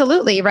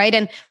 Absolutely. Right.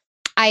 And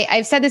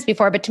I've said this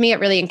before, but to me,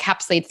 it really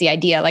encapsulates the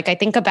idea. Like I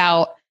think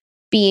about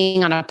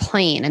being on a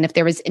plane and if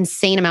there was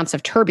insane amounts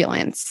of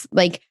turbulence,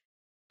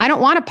 I don't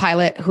want a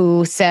pilot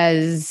who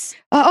says,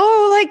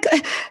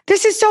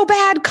 this is so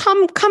bad.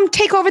 Come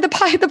take over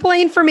the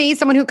plane for me.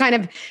 Someone who kind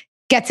of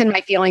gets in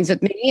my feelings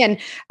with me. And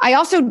I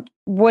also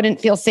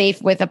wouldn't feel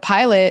safe with a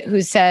pilot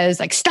who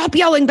says stop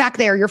yelling back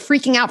there. You're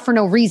freaking out for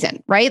no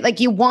reason, right?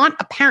 You want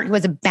a parent who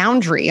has a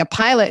boundary, a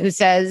pilot who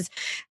says,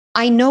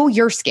 I know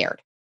you're scared.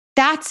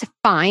 That's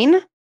fine.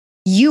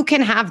 You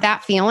can have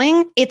that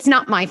feeling. It's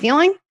not my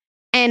feeling.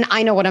 And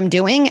I know what I'm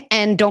doing,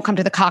 and don't come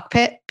to the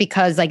cockpit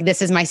because this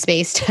is my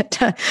space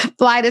to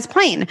fly this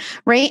plane,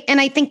 right?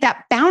 And I think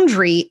that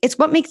boundary is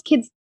what makes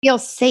kids feel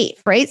safe,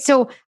 right?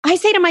 So I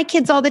say to my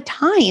kids all the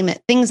time,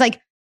 things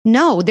like,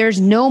 no, there's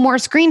no more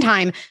screen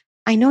time.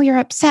 I know you're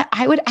upset.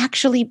 I would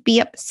actually be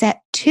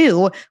upset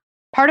too.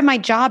 Part of my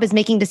job is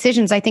making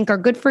decisions I think are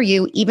good for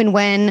you, even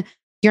when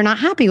you're not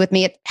happy with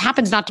me. It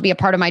happens not to be a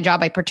part of my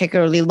job I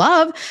particularly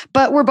love,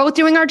 but we're both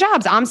doing our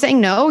jobs. I'm saying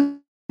no.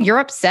 You're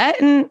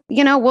upset and,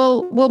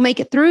 we'll make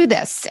it through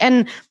this.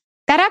 And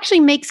that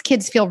actually makes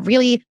kids feels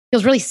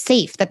really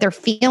safe that their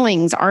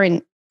feelings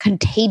aren't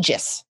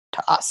contagious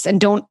to us and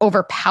don't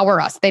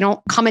overpower us. They don't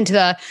come into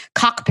the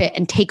cockpit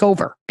and take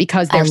over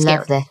because they're scared. I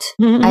love that.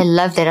 Mm-hmm. I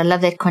love that. I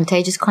love that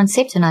contagious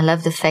concept. And I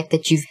love the fact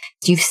that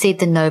you've said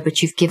the no,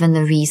 but you've given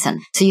the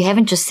reason. So you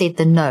haven't just said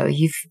the no.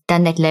 You've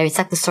done that, Larry. It's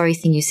like the sorry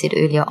thing you said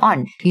earlier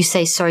on. You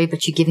say sorry,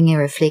 but you're giving a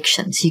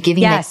reflection. So you're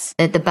giving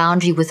the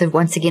boundary with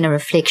once again, a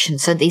reflection.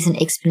 So there's an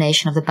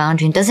explanation of the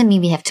boundary. And doesn't mean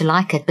we have to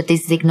like it, but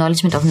there's the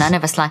acknowledgement of none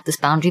of us like this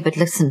boundary. But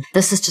listen,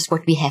 this is just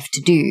what we have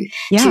to do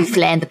to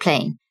land the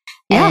plane.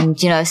 Yeah.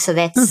 And, so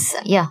that's,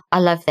 I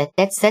love that.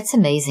 That's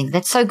amazing.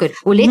 That's so good.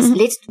 Well,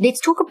 let's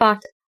talk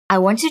about, I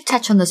wanted to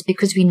touch on this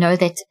because we know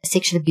that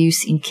sexual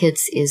abuse in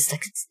kids is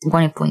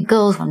 1 in 4 in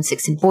girls, 1 in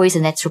 6 in boys,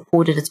 and that's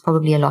reported. It's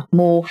probably a lot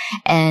more.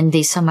 And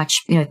there's so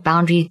much,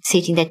 boundary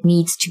setting that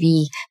needs to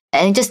be,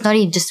 and just not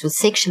even just with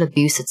sexual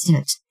abuse. It's,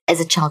 as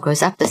a child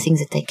grows up, the things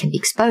that they can be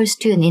exposed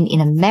to, and then in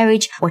a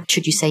marriage, what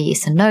should you say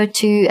yes and no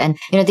to? And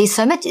there's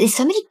so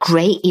many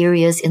gray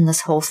areas in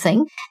this whole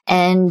thing.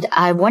 And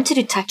I wanted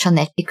to touch on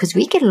that because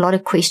we get a lot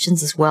of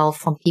questions as well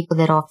from people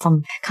that are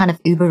from kind of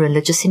uber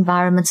religious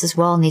environments as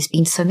well. And there's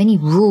been so many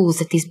rules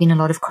that there's been a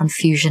lot of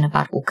confusion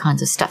about all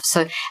kinds of stuff.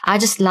 So I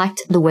just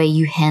liked the way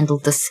you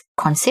handled this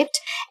concept,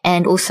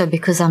 and also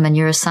because I'm a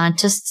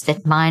neuroscientist,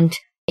 that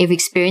every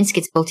experience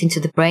gets built into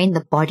the brain,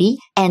 the body,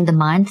 and the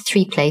mind,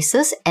 3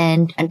 places.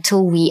 And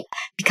until we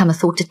become a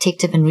thought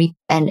detective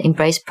and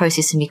embrace,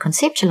 process, and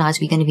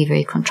reconceptualize, we're going to be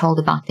very controlled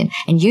about them.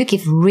 And you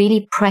give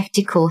really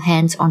practical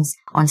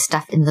hands-on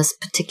stuff in this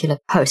particular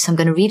post. So I'm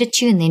going to read it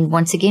to you, and then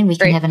once again, we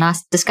can have a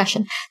nice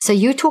discussion. So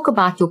you talk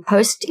about, your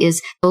post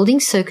is building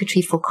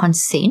circuitry for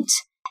consent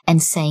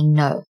and saying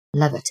no.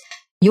 Love it.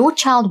 Your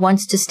child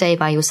wants to stay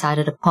by your side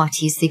at a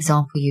party is the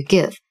example you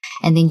give.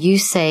 And then you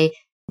say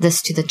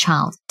this to the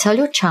child. Tell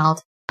your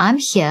child, I'm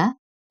here.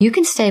 You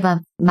can stay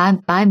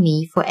by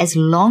me for as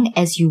long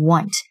as you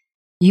want.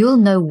 You'll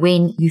know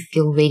when you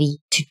feel ready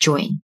to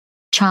join.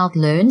 Child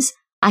learns,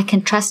 I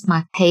can trust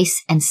my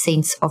pace and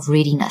sense of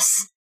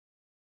readiness.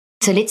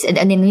 So and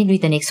then let me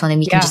read the next one, and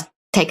we can just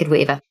take it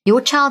wherever. Your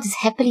child is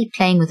happily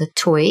playing with a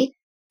toy.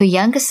 Her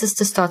younger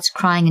sister starts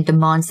crying and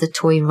demands the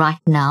toy right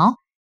now.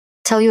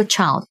 Tell your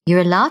child,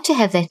 you're allowed to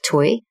have that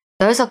toy.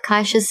 Those are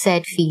Kaisha's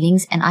sad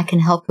feelings, and I can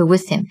help her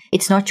with them.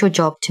 It's not your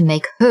job to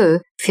make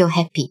her feel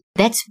happy.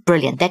 That's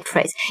brilliant, that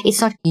phrase.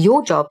 It's not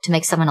your job to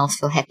make someone else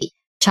feel happy.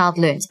 child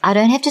learns, I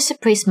don't have to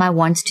suppress my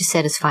wants to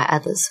satisfy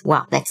others.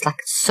 Wow, that's like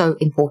so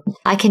important.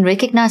 I can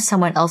recognize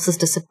someone else's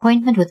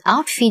disappointment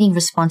without feeling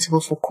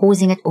responsible for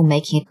causing it or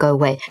making it go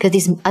away. Because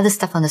there's other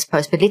stuff on this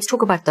post, but let's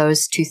talk about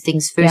those two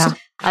things first. Yeah.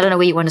 I don't know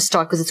where you want to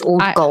start because it's all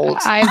gold.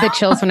 I have the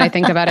chills when I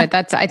think about it.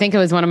 I think it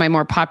was one of my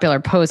more popular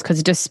posts because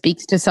it just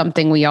speaks to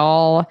something we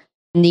all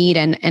need.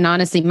 And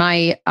honestly,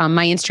 my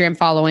Instagram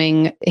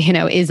following,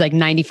 is like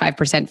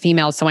 95%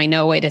 female. So I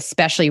know it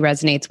especially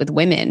resonates with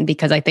women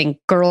because I think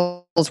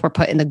girls were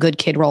put in the good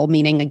kid role,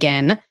 meaning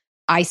again,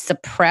 I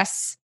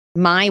suppress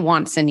my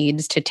wants and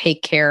needs to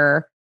take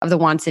care of the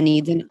wants and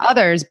needs in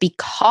others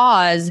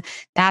because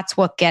that's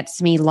what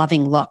gets me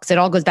loving looks. It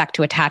all goes back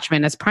to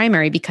attachment as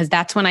primary because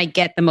that's when I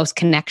get the most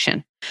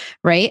connection,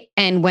 right?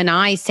 And when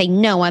I say,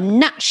 no, I'm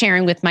not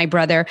sharing with my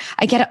brother,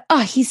 I get,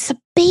 he's a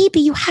baby.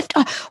 You have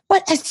to,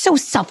 what? It's so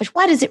selfish.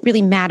 Why does it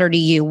really matter to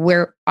you?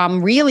 Where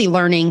I'm really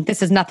learning,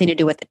 this has nothing to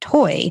do with the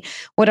toy.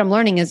 What I'm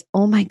learning is,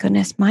 oh my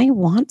goodness, my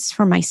wants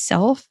for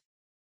myself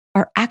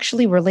are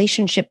actually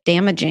relationship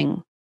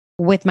damaging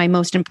with my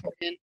most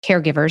important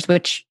caregivers,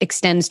 which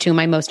extends to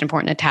my most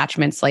important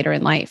attachments later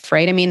in life,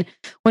 right? I mean,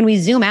 when we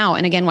zoom out,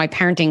 and again, why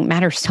parenting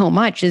matters so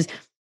much is,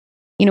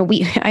 I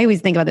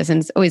always think about this and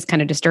it's always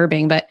kind of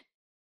disturbing, but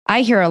I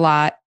hear a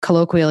lot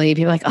colloquially,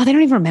 people like, oh, they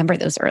don't even remember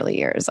those early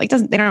years. Like,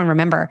 they don't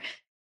remember.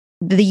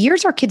 The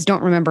years our kids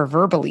don't remember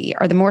verbally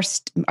are the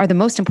most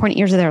important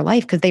years of their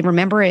life because they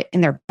remember it in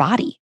their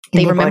body.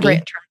 They remember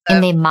it in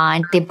their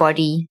mind, their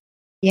body.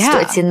 Yeah. So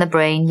it's in the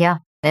brain. Yeah.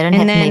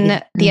 And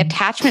then the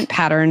attachment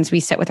patterns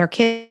we set with our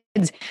kids,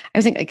 I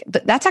was thinking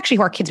that's actually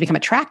who our kids become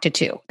attracted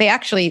to. They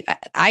actually,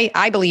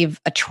 I believe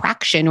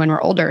attraction when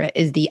we're older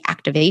is the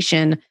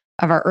activation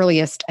of our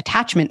earliest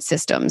attachment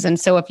systems. And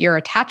so if your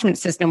attachment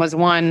system was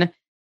one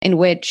in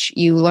which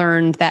you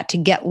learned that to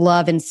get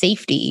love and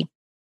safety,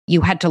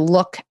 you had to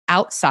look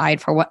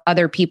outside for what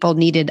other people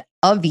needed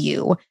of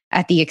you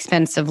at the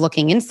expense of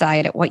looking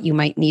inside at what you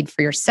might need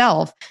for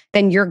yourself,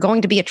 then you're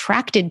going to be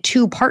attracted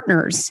to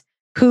partners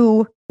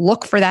who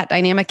look for that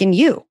dynamic in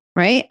you,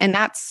 right? And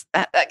that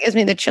gives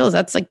me the chills.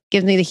 That's like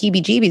gives me the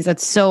heebie-jeebies.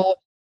 That's so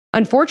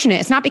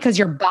unfortunate. It's not because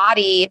your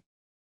body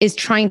is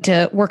trying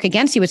to work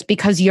against you. It's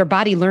because your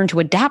body learned to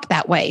adapt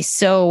that way.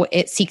 So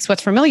it seeks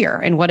what's familiar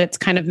and what it's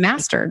kind of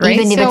mastered, right?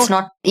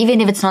 Even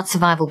if it's not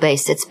survival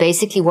based, it's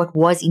basically what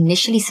was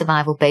initially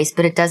survival based,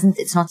 but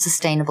it's not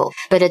sustainable.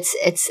 But it's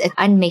an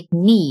unmet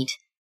need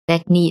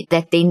that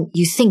then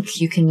you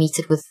think you can meet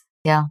it with,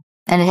 yeah.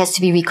 And it has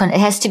to be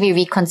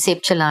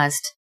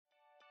reconceptualized.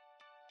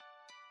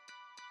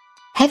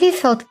 Have you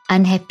felt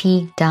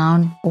unhappy,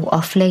 down, or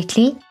off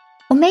lately?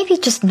 Or maybe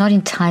just not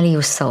entirely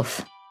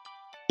yourself?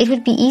 It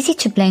would be easy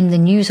to blame the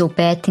news or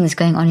bad things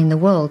going on in the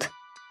world.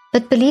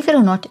 But believe it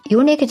or not,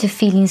 your negative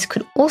feelings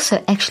could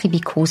also actually be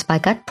caused by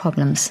gut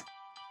problems.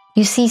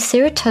 You see,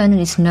 serotonin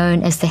is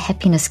known as the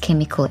happiness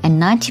chemical,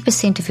 and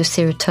 90% of your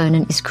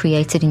serotonin is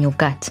created in your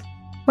gut.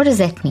 What does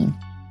that mean?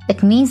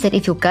 It means that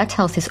if your gut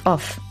health is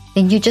off,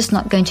 then you're just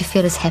not going to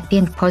feel as happy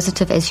and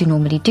positive as you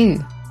normally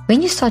do.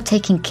 When you start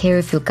taking care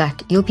of your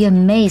gut, you'll be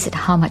amazed at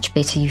how much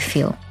better you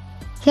feel.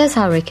 Here's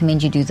how I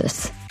recommend you do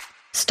this.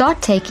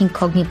 Start taking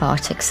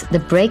Cognibiotics, the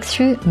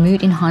breakthrough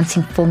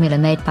mood-enhancing formula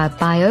made by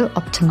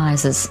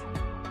BioOptimizers.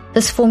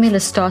 This formula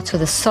starts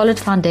with a solid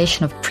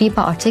foundation of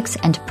prebiotics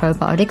and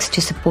probiotics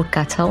to support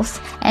gut health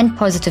and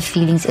positive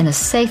feelings in a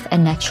safe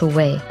and natural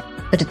way.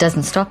 But it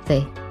doesn't stop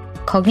there.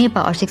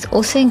 Cognibiotics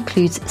also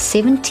includes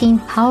 17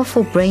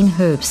 powerful brain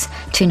herbs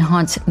to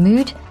enhance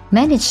mood,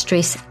 manage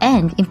stress,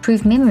 and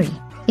improve memory.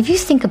 If you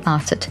think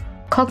about it,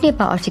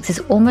 Cognibiotics is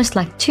almost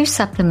like 2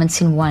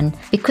 supplements in one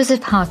because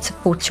of how it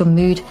supports your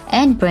mood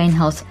and brain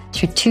health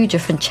through 2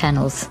 different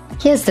channels.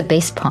 Here's the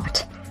best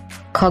part.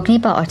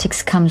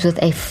 Cognibiotics comes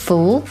with a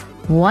full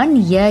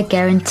 1-year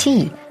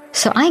guarantee,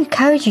 so I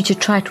encourage you to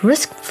try it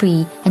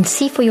risk-free and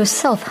see for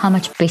yourself how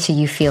much better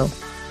you feel.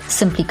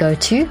 Simply go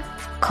to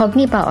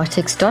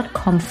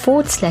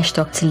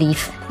cognibiotics.com/Dr.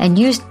 Leaf and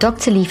use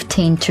Dr. Leaf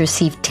 10 to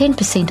receive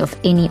 10% off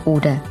any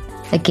order.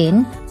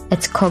 Again,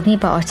 it's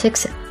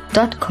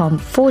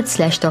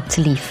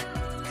cognibiotics.com/Dr. Leaf.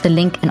 The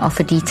link and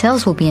offer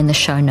details will be in the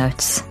show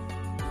notes.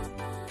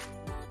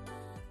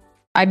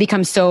 I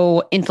become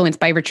so influenced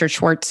by Richard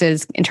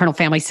Schwartz's internal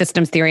family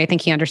systems theory. I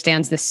think he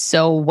understands this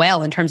so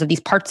well in terms of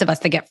these parts of us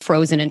that get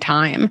frozen in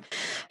time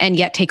and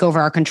yet take over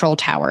our control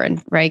tower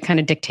and kind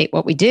of dictate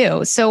what we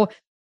do. So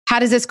how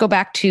does this go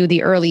back to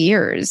the early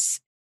years?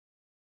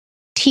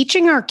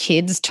 Teaching our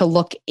kids to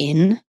look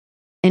in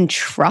and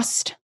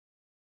trust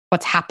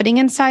what's happening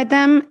inside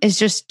them is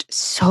just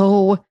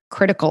so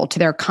critical to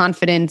their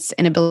confidence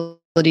and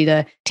ability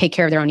to take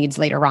care of their own needs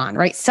later on,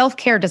 right?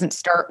 Self-care doesn't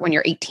start when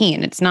you're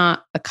 18. It's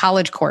not a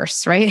college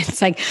course, right?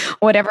 It's like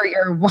whatever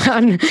you're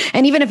one.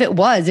 And even if it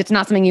was, it's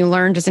not something you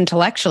learn just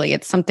intellectually.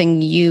 It's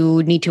something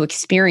you need to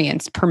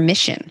experience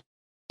permission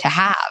to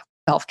have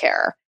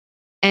self-care.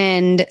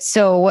 And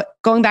so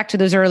going back to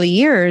those early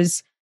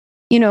years,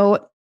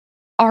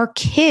 our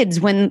kids,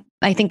 when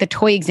I think the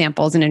toy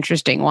example is an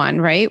interesting one,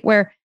 right?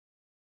 Where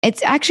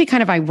it's actually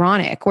kind of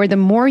ironic, where the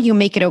more you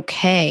make it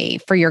okay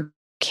for your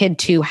kid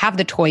to have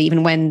the toy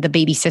even when the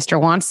baby sister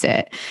wants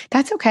it.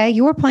 That's okay.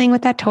 You were playing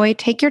with that toy.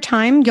 Take your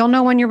time. You'll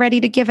know when you're ready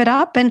to give it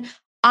up. And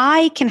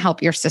I can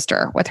help your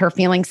sister with her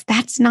feelings.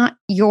 That's not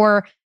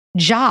your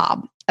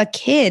job. A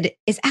kid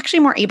is actually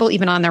more able,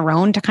 even on their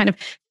own, to kind of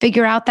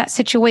figure out that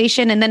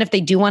situation. And then if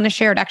they do want to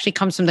share, it actually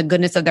comes from the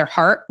goodness of their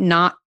heart,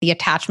 not the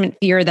attachment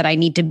fear that I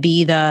need to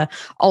be the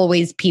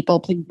always people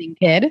pleasing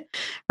kid.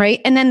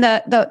 Right. And then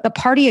the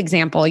party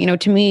example,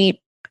 to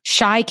me,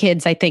 shy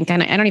kids, I think,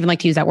 and I don't even like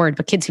to use that word,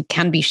 but kids who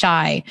can be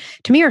shy,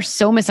 to me are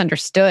so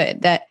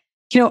misunderstood that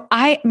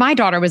my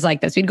daughter was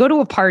like this. We'd go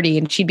to a party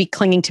and she'd be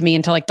clinging to me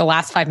until like the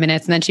last 5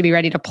 minutes, and then she'd be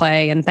ready to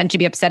play. And then she'd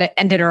be upset it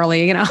ended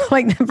early,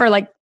 like for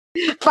like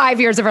 5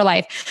 years of her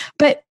life.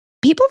 But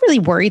people really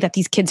worry that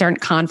these kids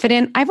aren't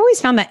confident. I've always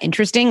found that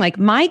interesting. Like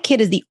my kid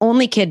is the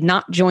only kid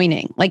not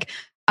joining. Like,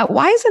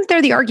 why isn't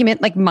there the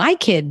argument? Like my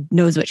kid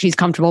knows what she's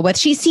comfortable with.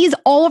 She sees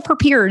all of her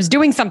peers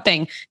doing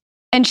something.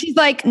 And she's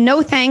like,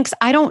 no, thanks.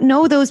 I don't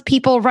know those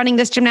people running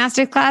this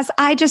gymnastics class.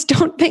 I just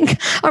don't think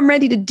I'm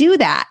ready to do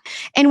that.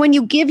 And when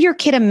you give your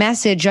kid a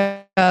message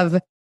of,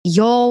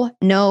 you'll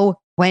know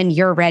when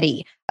you're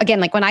ready.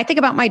 Again, like when I think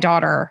about my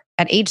daughter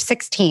at age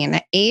 16,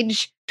 at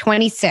age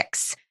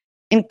 26,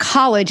 in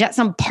college, at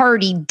some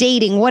party,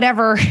 dating,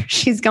 whatever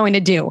she's going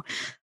to do,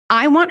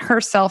 I want her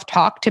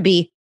self-talk to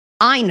be,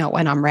 I know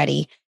when I'm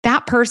ready.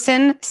 That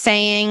person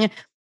saying,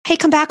 hey,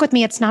 come back with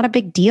me. It's not a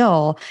big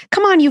deal.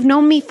 Come on, you've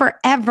known me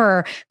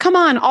forever. Come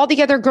on, all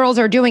the other girls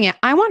are doing it.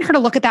 I want her to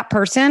look at that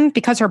person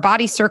because her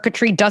body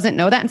circuitry doesn't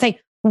know that and say,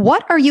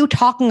 what are you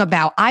talking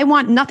about? I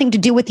want nothing to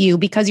do with you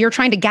because you're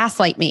trying to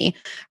gaslight me,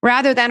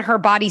 rather than her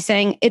body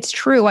saying, it's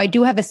true. I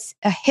do have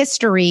a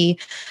history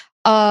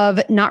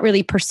of not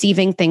really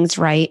perceiving things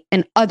right.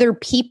 And other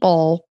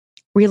people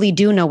really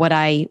do know what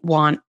I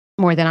want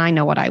more than I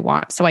know what I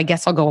want. So I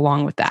guess I'll go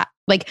along with that.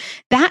 Like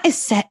that is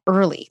set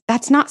early.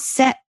 That's not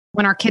set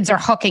when our kids are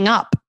hooking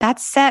up.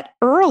 That's set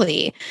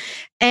early.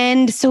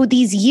 And so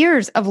these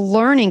years of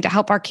learning to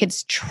help our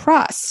kids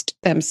trust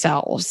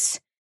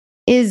themselves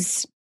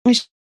is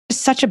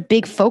such a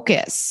big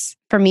focus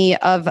for me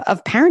of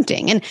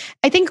parenting. And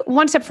I think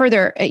one step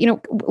further,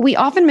 we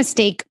often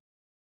mistake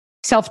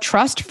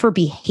self-trust for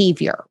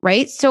behavior,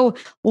 right? So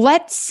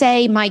let's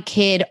say my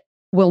kid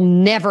will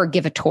never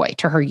give a toy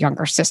to her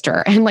younger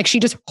sister, and like she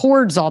just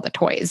hoards all the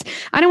toys.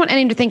 I don't want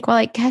anyone to think, well,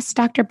 I guess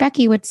Dr.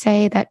 Becky would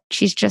say that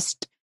she's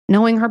just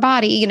knowing her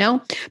body,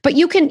 but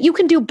you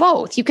can do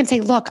both. You can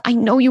say, look, I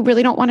know you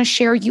really don't want to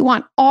share. You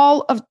want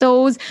all of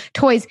those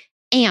toys,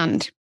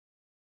 and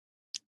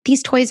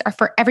these toys are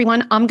for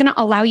everyone. I'm going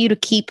to allow you to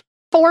keep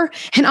 4,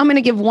 and I'm going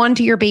to give 1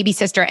 to your baby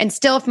sister. And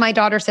still, if my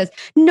daughter says,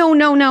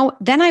 no,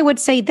 then I would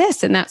say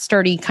this in that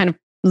sturdy kind of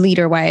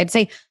leader way. I'd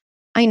say,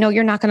 I know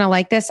you're not going to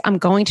like this. I'm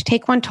going to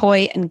take 1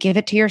 toy and give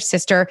it to your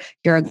sister.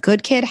 You're a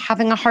good kid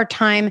having a hard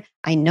time.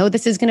 I know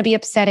this is going to be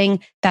upsetting.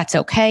 That's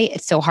okay.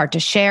 It's so hard to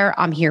share.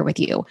 I'm here with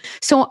you.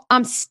 So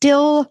I'm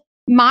still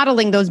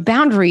modeling those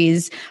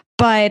boundaries,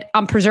 but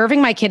I'm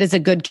preserving my kid as a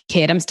good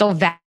kid. I'm still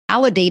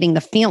validating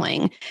the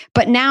feeling.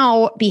 But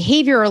now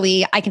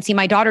behaviorally, I can see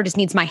my daughter just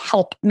needs my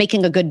help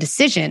making a good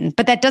decision,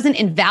 but that doesn't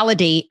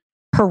invalidate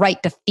her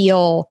right to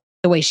feel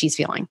the way she's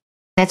feeling.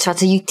 That's right.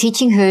 So you're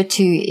teaching her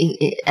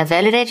to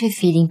validate her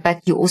feeling, but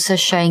you're also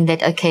showing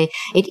that, okay,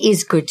 it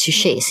is good to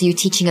share. So you're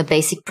teaching a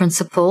basic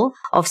principle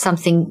of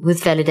something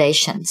with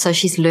validation. So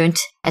she's learned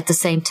at the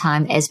same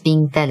time as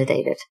being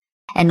validated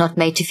and not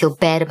made to feel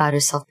bad about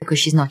herself because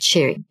she's not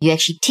sharing. You're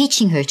actually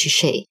teaching her to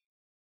share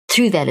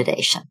through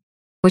validation,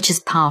 which is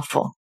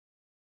powerful,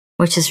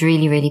 which is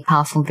really, really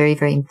powerful, very,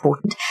 very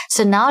important.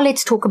 So now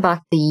let's talk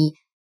about the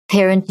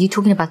parent. You're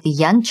talking about the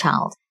young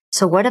child.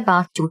 So what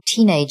about your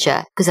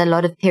teenager? Because a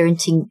lot of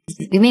parenting,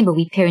 remember,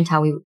 we parent how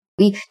we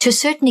to a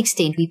certain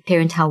extent, we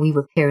parent how we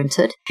were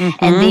parented.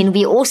 Mm-hmm. And then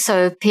we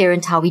also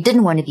parent how we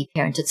didn't want to be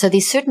parented. So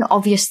there's certain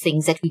obvious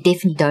things that we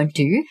definitely don't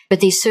do, but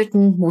there's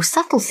certain more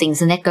subtle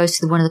things. And that goes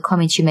to one of the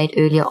comments you made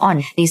earlier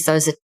on. There's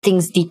those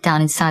things deep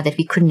down inside that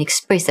we couldn't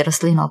express that are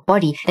still in our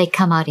body. They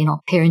come out in our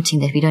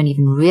parenting that we don't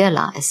even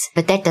realize.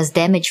 But that does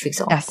damage, for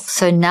example. Yes.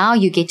 So now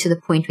you get to the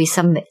point where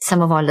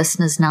some of our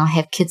listeners now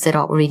have kids that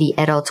are already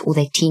adults, or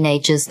they're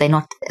teenagers. They're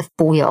not a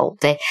 4-year-old.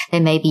 They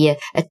may be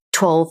a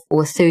 12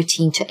 or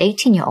 13 to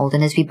 18-year-old.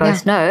 And as we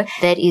both know,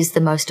 that is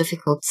the most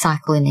difficult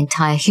cycle in the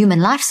entire human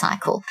life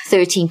cycle,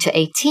 13 to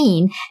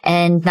 18.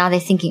 And now they're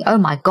thinking, oh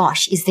my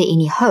gosh, is there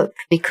any hope?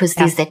 Because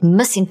there's that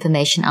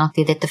misinformation out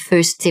there that the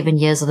first 7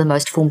 years are the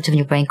most formative and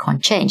your brain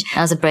can't change.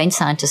 Now, as a brain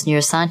scientist,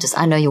 neuroscientist,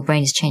 I know your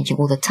brain is changing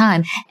all the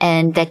time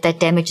and that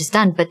damage is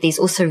done. But there's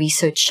also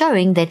research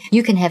showing that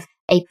you can have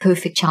a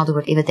perfect child or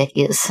whatever that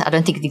is. I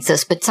don't think it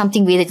exists, but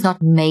something where it's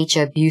not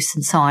major abuse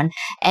and so on.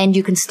 And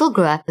you can still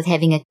grow up with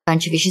having a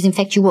bunch of issues. In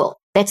fact, you will.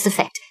 That's the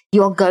fact.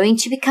 You are going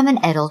to become an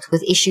adult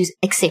with issues.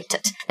 Accept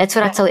it. That's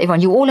what I tell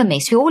everyone. You're all a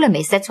mess. We're all a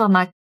mess. That's why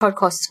my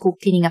podcast is called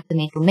Cleaning Up the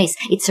Mental Mess.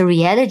 It's a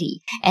reality.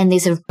 And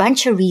there's a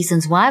bunch of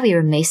reasons why we're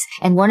a mess.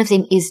 And one of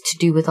them is to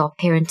do with our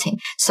parenting.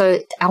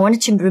 So I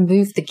wanted to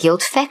remove the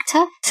guilt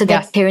factor so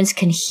that parents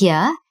can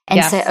hear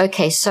and say,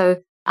 okay, so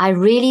I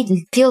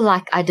really feel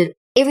like I did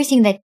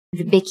everything that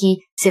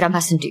Becky said I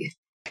mustn't do.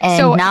 And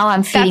so now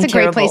I'm feeling that's a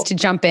great terrible. place to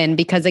jump in,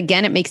 because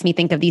again, it makes me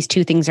think of these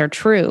two things are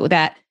true,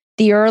 that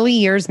the early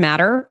years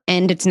matter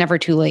and it's never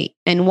too late.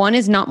 And one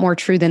is not more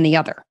true than the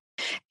other.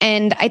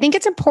 And I think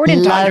it's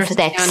important to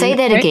understand. Say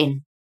that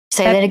again.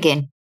 Say that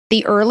again.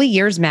 The early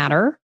years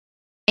matter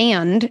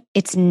and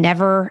it's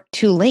never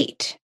too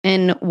late.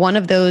 And one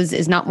of those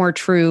is not more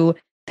true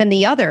than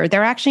the other.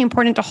 They're actually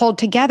important to hold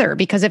together,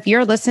 because if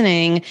you're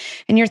listening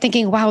and you're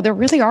thinking, wow, there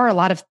really are a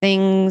lot of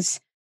things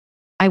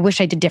I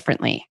wish I did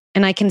differently.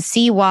 And I can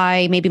see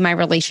why maybe my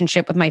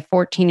relationship with my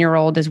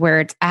 14-year-old is where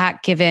it's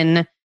at,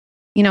 given,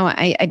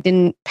 I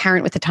didn't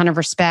parent with a ton of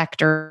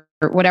respect or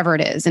whatever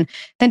it is. And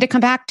then to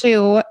come back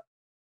to,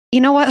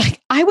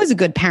 like, I was a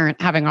good parent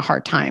having a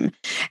hard time.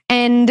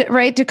 And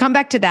right, to come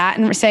back to that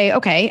and say,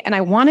 okay, and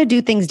I want to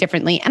do things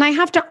differently. And I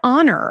have to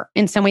honor,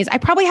 in some ways, I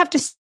probably have to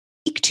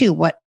speak to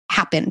what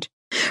happened,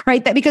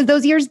 right? That because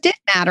those years did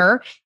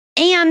matter.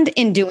 And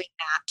in doing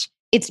that,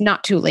 it's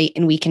not too late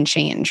and we can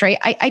change, right?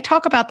 I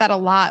talk about that a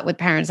lot with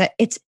parents, that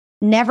it's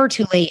never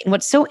too late. And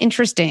what's so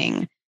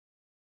interesting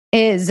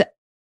is,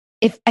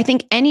 if I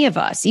think any of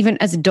us, even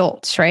as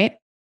adults, right,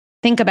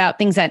 think about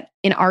things that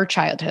in our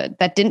childhood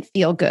that didn't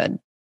feel good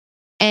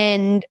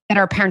and that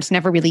our parents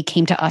never really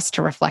came to us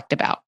to reflect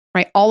about,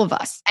 right? All of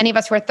us, any of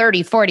us who are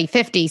 30, 40,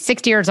 50,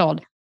 60 years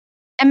old.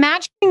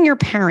 Imagining your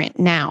parent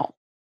now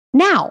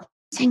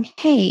saying,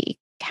 hey,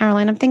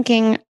 Caroline, I'm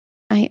thinking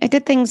I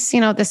did things,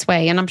 this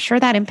way, and I'm sure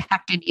that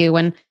impacted you.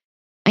 And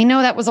I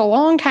know that was a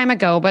long time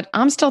ago, but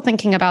I'm still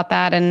thinking about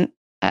that. And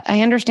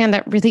I understand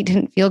that really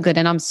didn't feel good.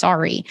 And I'm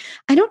sorry.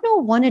 I don't know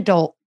one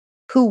adult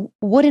who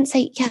wouldn't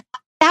say, yeah,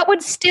 that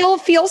would still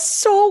feel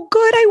so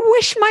good. I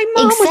wish my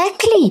mom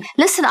Exactly.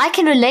 Listen, I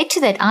can relate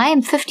to that. I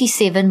am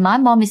 57. My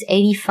mom is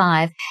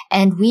 85.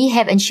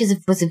 And she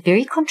was a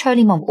very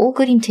controlling mom, all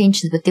good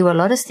intentions, but there were a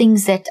lot of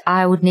things that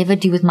I would never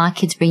do with my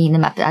kids, bringing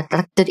them up.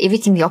 I did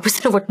everything the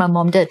opposite of what my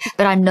mom did.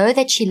 But I know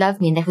that she loved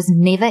me, and that was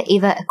never,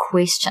 ever a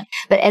question.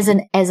 But as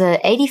a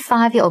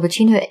 85-year-old,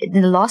 between her, in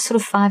the last sort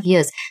of 5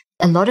 years,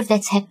 a lot of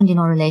that's happened in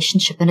our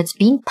relationship, and it's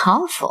been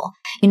powerful.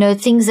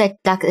 Things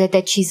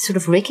that she's sort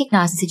of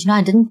recognized and said,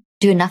 I didn't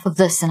do enough of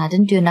this and I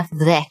didn't do enough of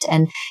that.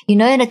 And,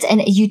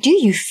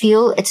 you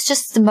feel it's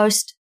just the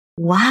most,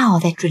 wow,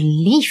 that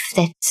relief,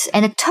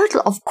 and a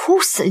total, of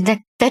course,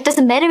 that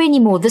doesn't matter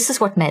anymore. This is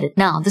what mattered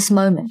now, this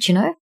moment,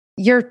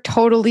 You're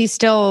totally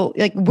still,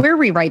 like, we're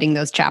rewriting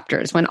those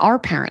chapters when our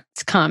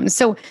parents come.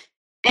 So,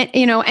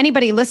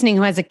 anybody listening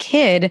who has a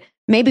kid,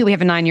 maybe we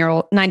have a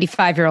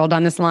 95-year-old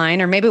on this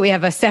line, or maybe we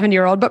have a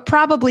 7-year-old, but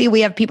probably we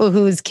have people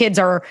whose kids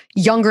are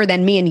younger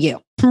than me and you,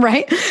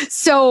 right?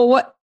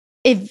 So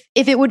if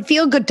it would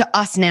feel good to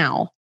us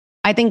now,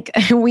 I think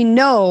we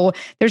know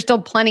there's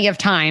still plenty of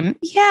time.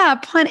 Yeah,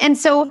 plenty. And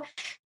so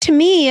to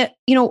me,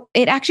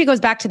 it actually goes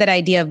back to that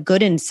idea of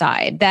good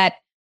inside, that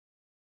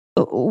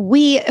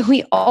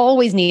we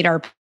always need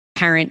our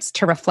parents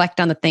to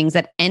reflect on the things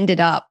that ended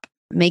up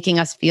making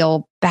us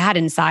feel bad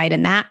inside.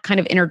 And that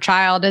kind of inner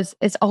child is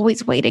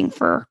always waiting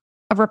for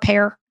a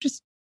repair,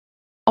 just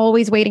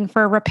always waiting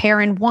for a repair,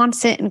 and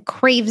wants it and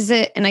craves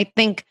it. And I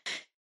think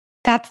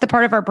that's the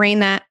part of our brain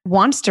that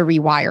wants to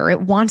rewire.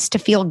 It wants to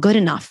feel good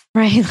enough,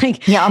 right?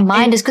 Like, yeah, our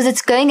mind is, because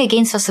it's going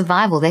against our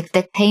survival.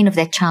 That pain of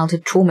that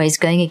childhood trauma is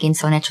going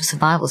against our natural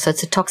survival. So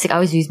it's a toxic, I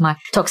always use my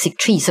toxic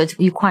tree. So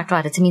you're quite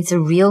right. It's a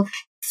real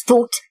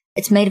thought.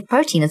 It's made of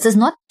protein. This is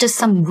not just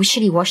some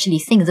wishily-washily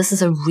thing. This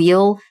is a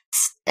real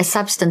a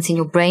substance in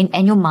your brain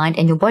and your mind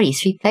and your body,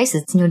 3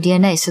 places. It's in your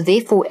DNA. So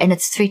therefore, and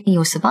it's threatening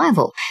your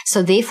survival.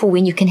 So therefore,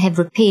 when you can have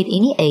repair at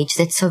any age,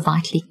 that's so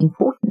vitally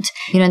important.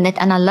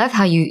 And I love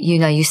how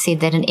you said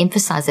that and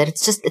emphasize that.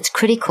 It's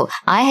critical.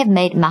 My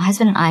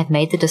husband and I have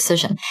made the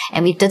decision,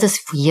 and we did this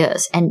for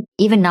years. And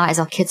even now, as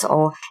our kids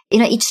are,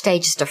 each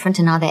stage is different,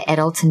 and now they're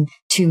adults and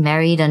 2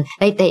 married, and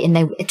they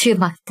 2 of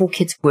my 4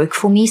 kids work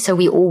for me. So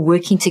we're all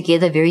working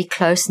together very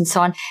close and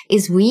so on,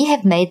 is we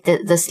have made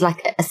this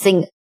like a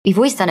thing. We've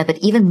always done it, but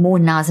even more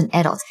now as an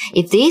adult.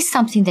 If there's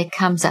something that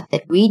comes up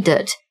that we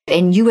did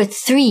and you were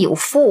 3 or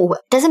 4,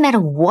 doesn't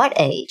matter what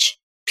age,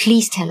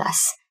 please tell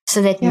us,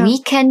 so that we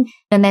can,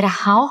 no matter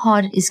how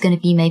hard it is going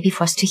to be maybe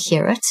for us to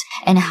hear it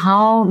and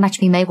how much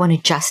we may want to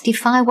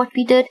justify what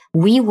we did,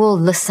 we will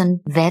listen,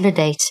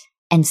 validate,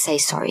 and say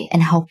sorry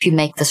and help you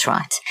make this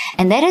right.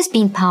 And that has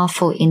been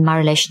powerful in my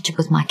relationship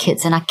with my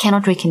kids, and I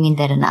cannot recommend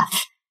that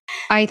enough.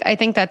 I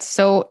think that's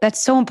so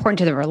important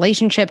to the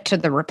relationship, to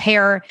the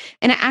repair.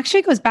 And it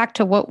actually goes back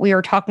to what we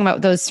were talking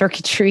about, those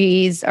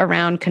circuitries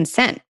around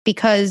consent.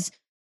 Because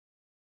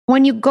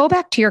when you go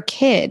back to your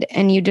kid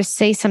and you just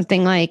say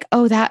something like,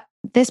 oh,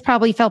 this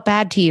probably felt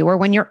bad to you, or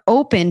when you're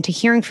open to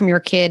hearing from your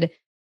kid,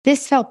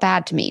 this felt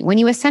bad to me. When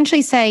you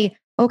essentially say,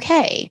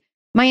 okay,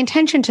 my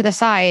intention to the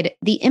side,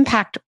 the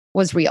impact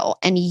was real.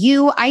 And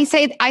I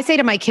say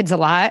to my kids a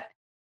lot,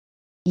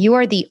 you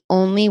are the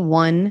only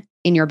one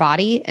in your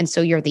body. And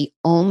so you're the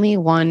only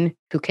one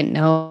who can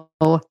know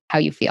how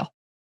you feel.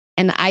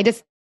 And I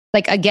just,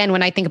 like, again,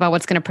 when I think about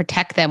what's going to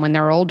protect them when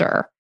they're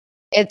older,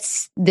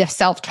 It's the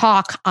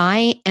self-talk.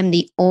 I am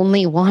the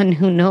only one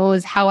who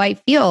knows how I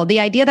feel. The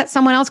idea that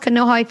someone else could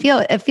know how I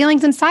feel,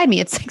 feelings inside me,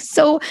 it's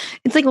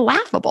like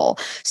laughable.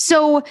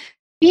 So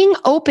being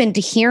open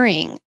to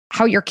hearing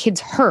how your kids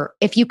hurt,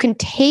 if you can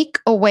take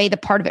away the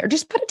part of it or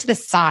just put it to the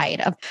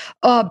side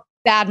of,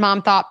 bad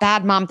mom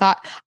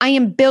thought. I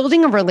am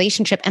building a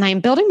relationship and I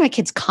am building my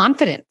kids'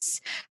 confidence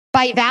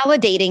by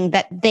validating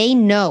that they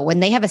know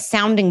when they have a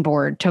sounding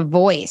board to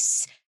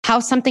voice how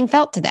something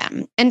felt to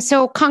them. And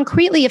so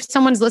concretely, if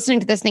someone's listening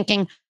to this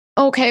thinking,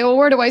 okay, well,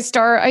 where do I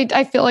start?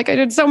 I feel like I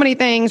did so many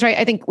things, right?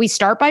 I think we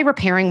start by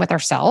repairing with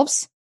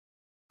ourselves.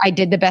 I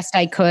did the best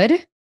I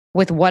could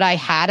with what I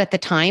had at the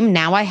time.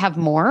 Now I have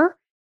more.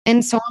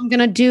 And so I'm going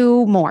to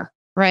do more,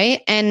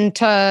 right? And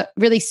to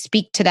really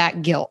speak to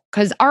that guilt,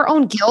 because our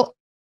own guilt,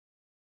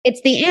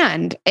 it's the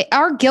end.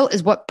 Our guilt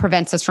is what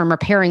prevents us from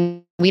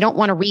repairing. We don't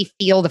want to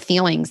re-feel the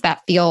feelings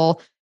that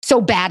feel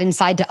so bad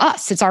inside to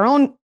us. It's our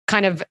own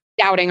kind of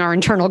doubting our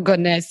internal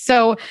goodness.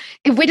 So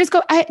if we just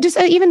go,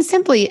 even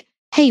simply,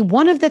 hey,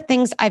 one of the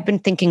things I've been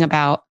thinking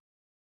about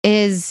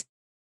is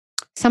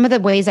some of the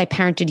ways I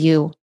parented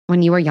you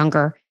when you were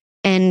younger.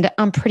 And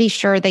I'm pretty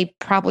sure they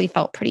probably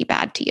felt pretty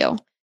bad to you.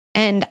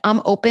 And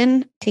I'm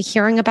open to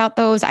hearing about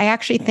those. I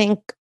actually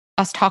think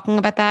us talking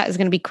about that is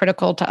going to be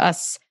critical to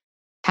us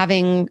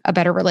having a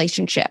better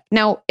relationship.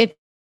 Now, if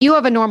you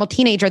have a normal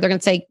teenager, they're going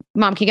to say,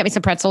 Mom, can you get me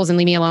some pretzels and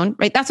leave me alone?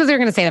 Right? That's what they're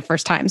going to say the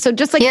first time. So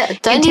just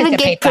like, don't even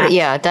get,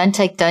 don't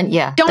take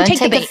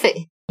the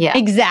bait. Yeah,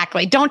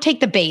 exactly. Don't take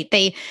the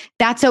bait.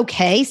 That's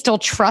okay. Still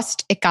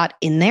trust it got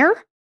in there,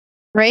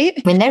 right?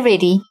 When they're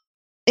ready.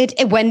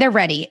 When they're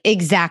ready.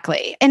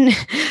 Exactly. And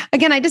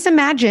again, I just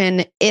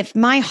imagine if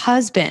my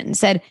husband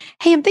said,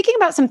 hey, I'm thinking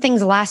about some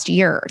things last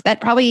year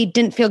that probably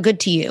didn't feel good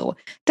to you.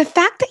 The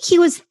fact that he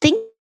was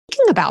thinking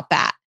about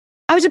that,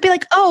 I would just be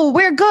like, oh,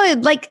 we're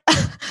good. Like,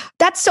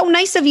 that's so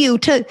nice of you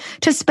to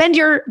spend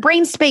your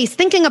brain space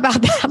thinking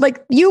about that.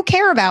 Like, you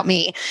care about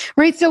me,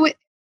 right? So it's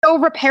so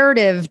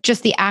reparative,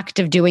 just the act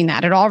of doing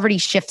that. It already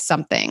shifts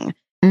something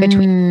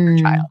between your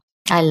child.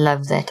 I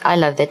love that.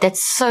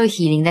 That's so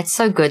healing. That's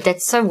so good.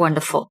 That's so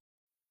wonderful.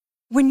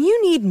 When you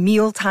need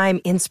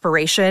mealtime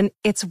inspiration,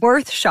 it's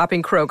worth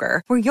shopping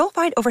Kroger, where you'll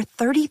find over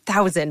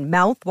 30,000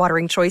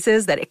 mouth-watering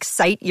choices that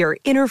excite your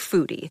inner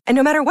foodie. And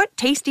no matter what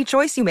tasty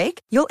choice you make,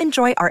 you'll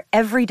enjoy our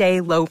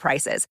everyday low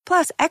prices,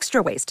 plus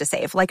extra ways to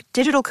save, like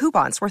digital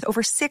coupons worth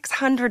over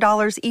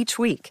 $600 each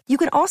week. You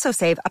can also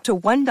save up to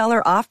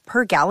 $1 off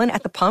per gallon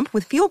at the pump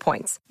with fuel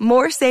points.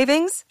 More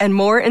savings and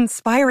more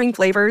inspiring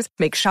flavors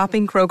make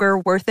shopping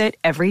Kroger worth it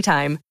every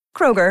time.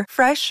 Kroger,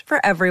 fresh for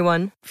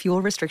everyone.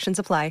 Fuel restrictions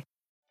apply.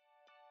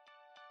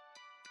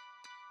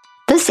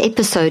 This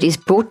episode is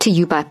brought to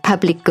you by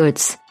Public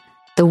Goods,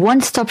 the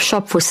one-stop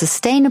shop for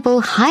sustainable,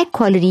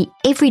 high-quality,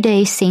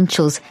 everyday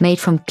essentials made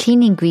from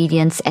clean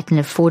ingredients at an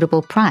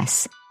affordable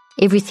price.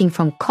 Everything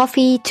from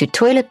coffee to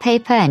toilet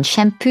paper and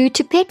shampoo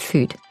to pet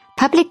food.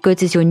 Public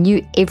Goods is your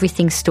new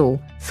everything store,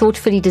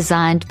 thoughtfully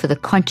designed for the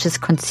conscious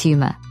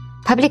consumer.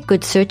 Public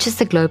Goods searches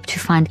the globe to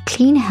find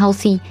clean,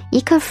 healthy,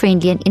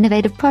 eco-friendly and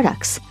innovative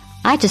products.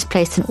 I just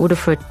placed an order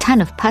for a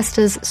ton of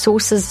pastas,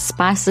 sauces,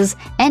 spices,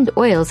 and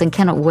oils and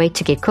cannot wait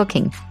to get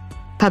cooking.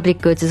 Public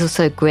Goods is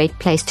also a great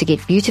place to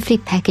get beautifully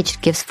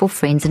packaged gifts for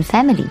friends and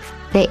family.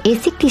 They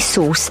ethically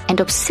source and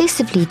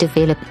obsessively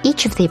develop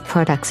each of their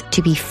products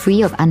to be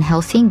free of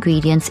unhealthy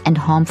ingredients and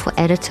harmful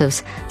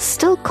additives,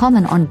 still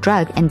common on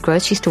drug and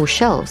grocery store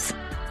shelves.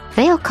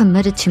 They are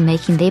committed to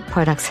making their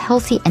products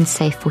healthy and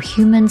safe for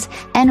humans,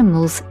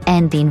 animals,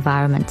 and the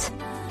environment.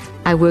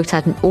 I worked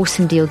out an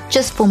awesome deal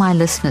just for my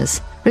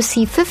listeners.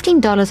 Receive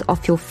 $15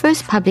 off your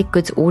first Public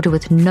Goods order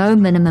with no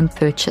minimum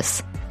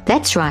purchase.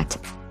 That's right.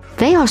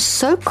 They are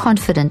so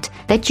confident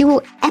that you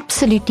will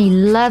absolutely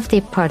love their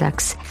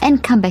products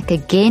and come back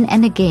again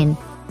and again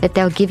that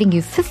they're giving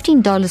you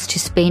 $15 to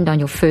spend on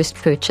your first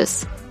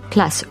purchase.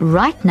 Plus,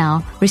 right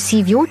now,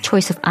 receive your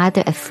choice of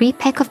either a free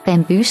pack of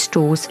bamboo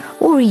straws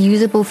or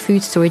reusable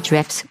food storage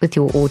wraps with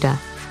your order.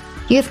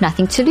 You have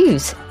nothing to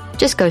lose.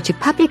 Just go to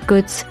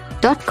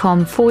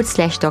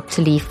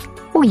publicgoods.com/Dr. Leaf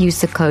or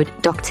use the code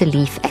Dr.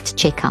 Leaf at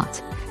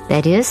checkout.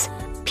 That is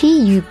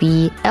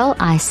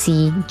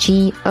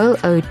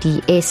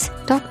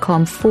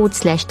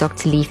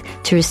publicgoods.com/Dr. Leaf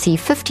to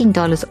receive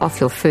 $15 off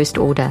your first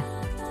order.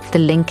 The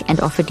link and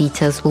offer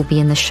details will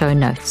be in the show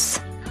notes.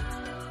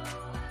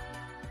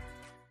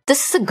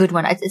 This is a good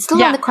one. It's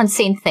still on the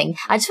consent thing.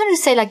 I just wanted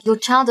to say, like, your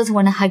child doesn't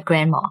want to hug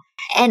grandma.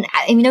 And,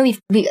 you know,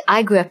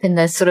 I grew up in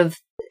the sort of,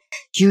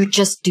 you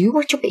just do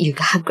what you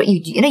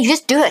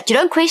just do it. You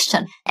don't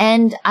question.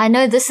 And I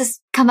know this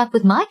has come up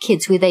with my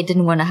kids where they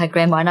didn't want to hug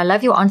grandma. And I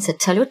love your answer.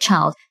 Tell your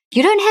child,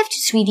 you don't have to,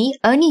 sweetie.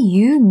 Only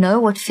you know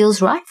what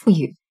feels right for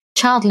you.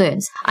 Child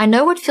learns. I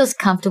know what feels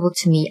comfortable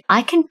to me.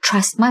 I can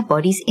trust my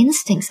body's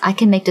instincts. I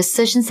can make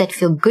decisions that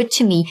feel good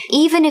to me,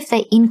 even if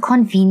they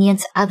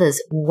inconvenience others.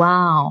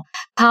 Wow.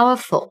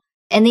 Powerful.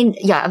 And then,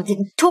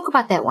 talk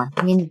about that one.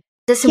 I mean,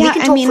 listen, we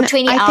can talk for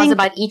 20 hours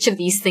about each of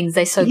these things.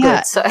 They're so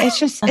good. So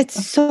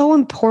it's so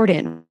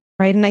important,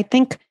 right? And I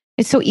think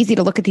it's so easy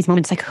to look at these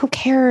moments like, who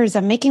cares?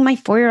 I'm making my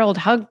 4-year-old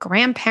hug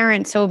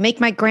grandparent, so make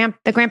the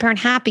grandparent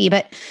happy.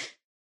 But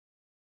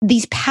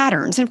these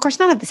patterns, and of course,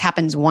 none of this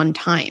happens one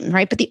time,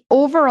 right? But the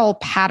overall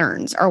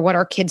patterns are what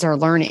our kids are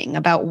learning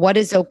about what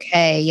is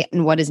okay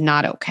and what is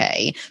not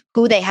okay,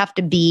 who they have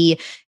to be,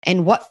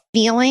 and what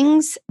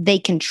feelings they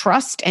can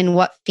trust and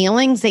what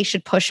feelings they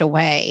should push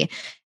away.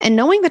 And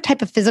knowing the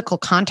type of physical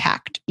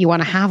contact you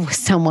want to have with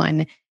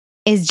someone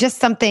is just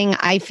something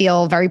I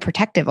feel very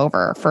protective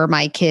over for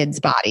my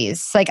kids'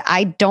 bodies. Like,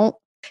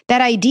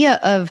 that idea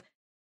of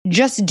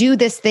just do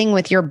this thing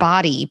with your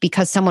body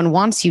because someone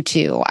wants you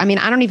to. I mean,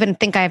 I don't even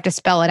think I have to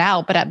spell it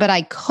out, but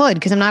I could,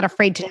 because I'm not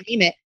afraid to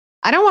name it.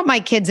 I don't want my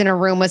kids in a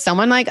room with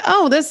someone like,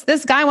 oh,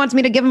 this guy wants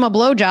me to give him a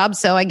blowjob,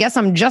 so I guess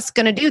I'm just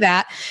going to do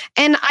that.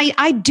 And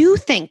I do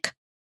think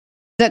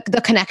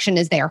the connection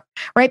is there,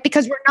 right?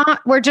 Because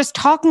we're just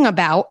talking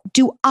about,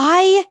 do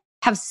I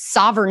have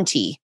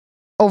sovereignty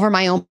over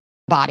my own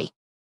body?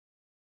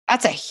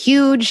 That's a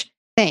huge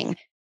thing.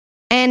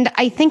 And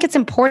I think it's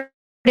important.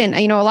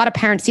 A lot of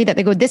parents see that,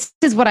 they go, this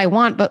is what I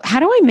want, but how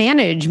do I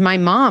manage my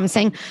mom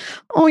saying,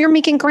 oh, you're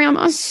making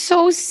grandma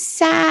so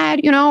sad,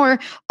 or,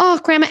 oh,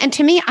 grandma. And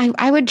to me,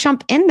 I would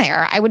jump in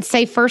there. I would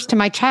say first to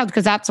my child,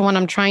 because that's the one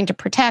I'm trying to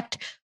protect,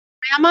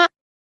 grandma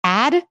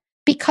sad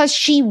because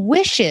she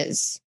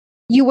wishes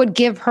you would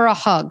give her a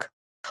hug.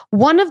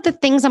 One of the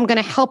things I'm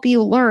going to help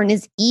you learn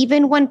is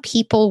even when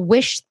people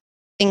wish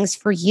things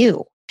for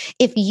you,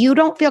 if you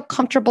don't feel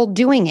comfortable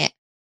doing it,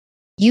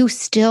 you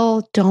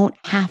still don't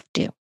have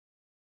to.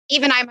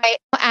 Even I might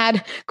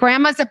add,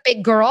 grandma's a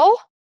big girl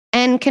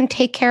and can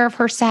take care of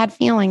her sad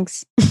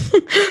feelings,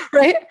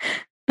 right?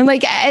 And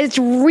it's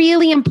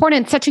really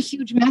important. Such a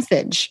huge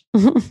message.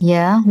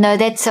 Yeah, no,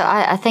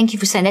 I thank you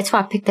for saying, that's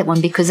why I picked that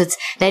one, because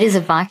that is a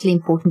vitally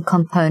important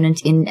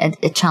component in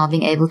a child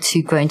being able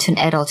to grow into an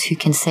adult who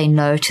can say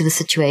no to the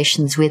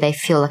situations where they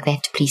feel like they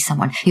have to please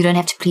someone. You don't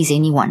have to please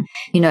anyone.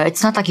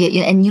 It's not like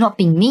and you're not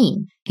being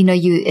mean.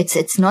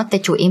 It's not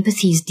that your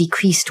empathy is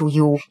decreased or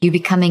you're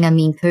becoming a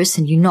mean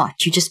person. You're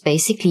not. You're just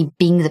basically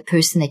being the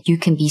person that you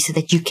can be, so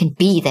that you can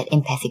be that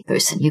empathic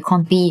person. You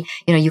can't be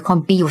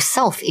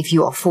yourself if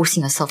you are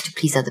forcing yourself to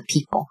please other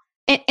people.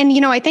 And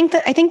I think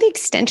the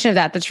extension of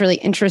that's really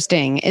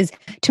interesting is,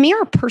 to me,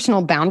 our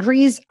personal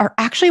boundaries are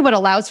actually what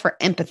allows for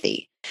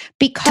empathy.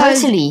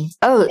 Because totally.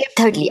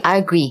 I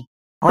agree.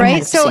 100%.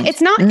 Right. So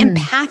it's not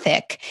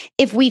empathic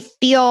if we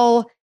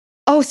feel,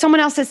 oh, someone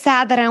else is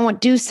sad that I don't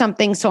want to do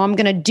something, so I'm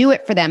going to do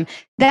it for them.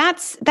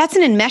 That's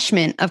an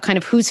enmeshment of kind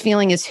of whose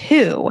feeling is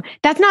who.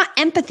 That's not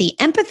empathy.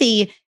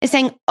 Empathy is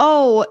saying,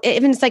 oh,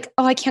 even it's like,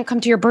 oh, I can't come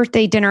to your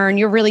birthday dinner and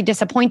you're really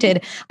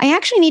disappointed. I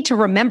actually need to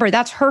remember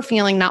that's her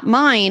feeling, not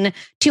mine,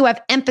 to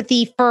have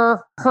empathy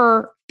for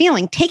her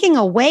feeling. Taking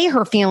away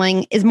her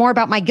feeling is more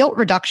about my guilt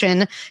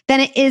reduction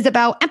than it is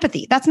about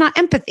empathy. That's not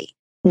empathy.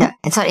 No,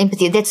 it's not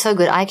empathy. That's so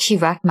good. I actually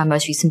wrote my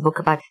most recent book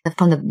about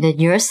from the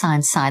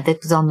neuroscience side, that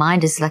because our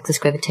mind is like this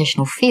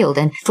gravitational field,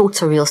 and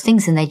thoughts are real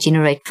things, and they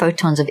generate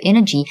photons of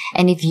energy.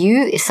 And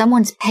if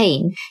someone's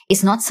pain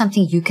is not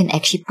something you can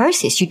actually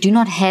process, you do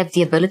not have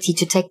the ability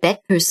to take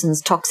that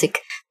person's toxic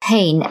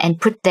pain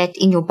and put that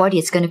in your body.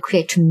 It's going to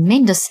create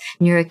tremendous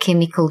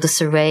neurochemical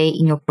disarray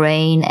in your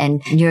brain,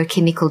 and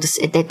neurochemical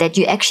that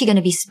you're actually going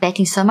to be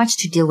spending so much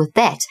to deal with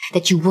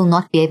that you will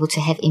not be able to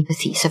have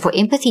empathy. So for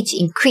empathy to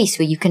increase,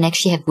 where you can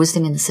actually have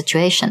wisdom in the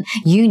situation,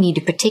 you need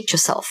to protect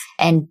yourself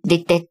and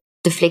let that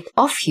deflect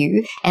off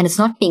you. And it's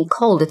not being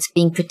cold, it's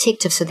being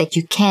protective, so that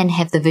you can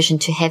have the vision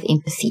to have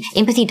empathy.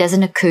 Empathy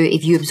doesn't occur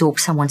if you absorb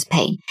someone's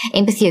pain.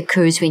 Empathy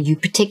occurs when you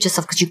protect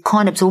yourself, because you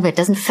can't absorb it. It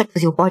doesn't fit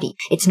with your body.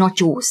 It's not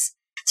yours.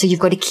 So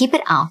you've got to keep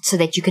it out so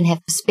that you can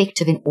have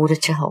perspective in order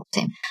to help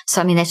them. So,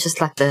 I mean, that's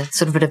just like the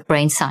sort of bit of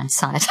brain science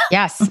side.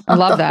 Yes, I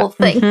love that. Whole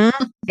thing.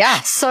 Mm-hmm.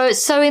 Yeah.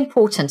 So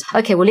important.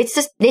 Okay, well, let's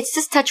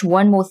just touch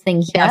one more thing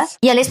here. Yes.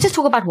 Yeah, let's just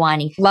talk about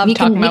whining. We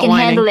can whining.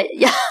 Handle it.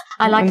 Yeah,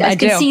 I like that.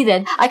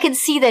 I can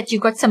see that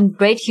you've got some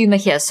great humor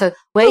here. So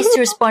ways to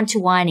respond to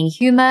whining: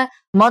 humor,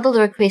 model the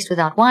request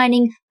without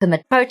whining,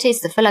 permit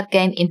protest, the fill-up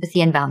game,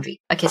 empathy, and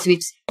boundary. Okay, so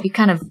we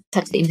kind of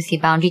touched the empathy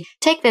and boundary.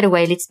 Take that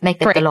away. Let's make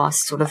that the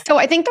last sort of. So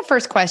I think the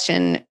first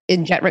question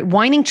in right,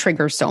 whining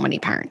triggers so many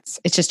parents.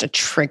 It's just a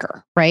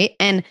trigger, right?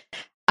 And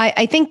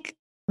I think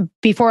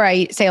before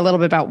I say a little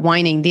bit about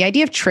whining, the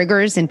idea of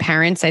triggers in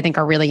parents, I think,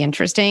 are really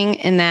interesting,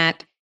 in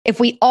that if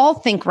we all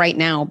think right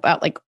now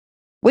about like,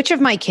 which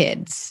of my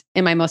kids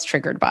am I most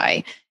triggered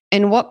by,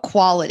 and what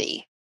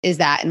quality is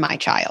that in my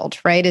child,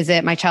 right? Is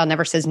it my child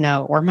never says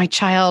no, or my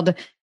child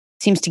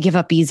seems to give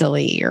up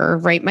easily, or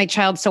right, my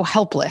child's so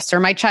helpless, or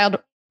my child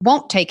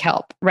won't take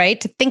help, right?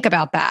 To think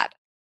about that.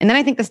 And then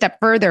I think the step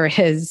further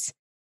is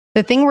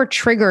the thing we're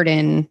triggered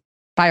in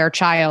by our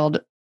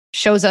child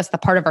shows us the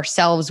part of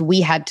ourselves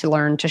we had to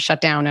learn to shut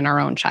down in our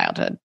own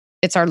childhood.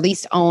 It's our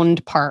least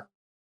owned part.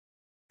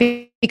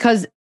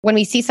 Because when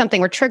we see something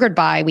we're triggered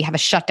by, we have a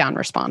shutdown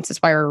response. That's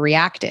why we're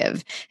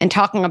reactive. And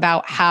talking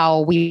about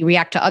how we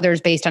react to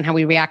others based on how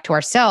we react to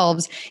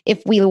ourselves,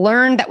 if we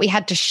learn that we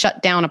had to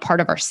shut down a part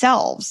of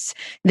ourselves,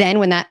 then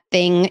when that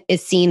thing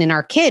is seen in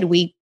our kid,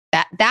 we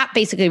That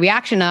basically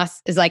reaction to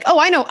us is like, oh,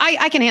 I know,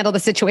 I can handle the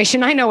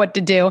situation. I know what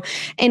to do.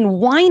 And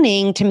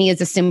whining to me is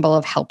a symbol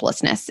of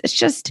helplessness. It's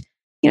just,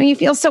 you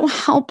feel so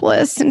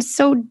helpless and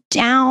so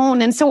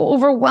down and so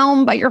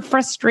overwhelmed by your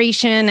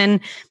frustration. And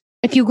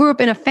if you grew up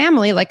in a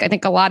family, like I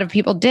think a lot of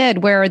people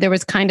did, where there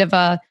was kind of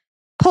a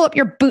pull up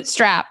your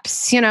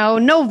bootstraps,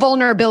 no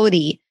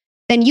vulnerability,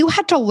 then you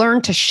had to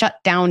learn to shut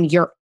down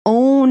your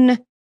own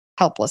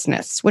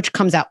helplessness, which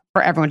comes out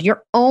for everyone,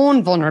 your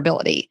own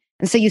vulnerability.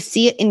 And so you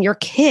see it in your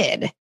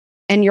kid,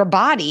 and your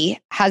body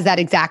has that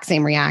exact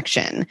same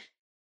reaction.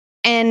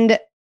 And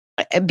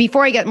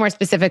before I get more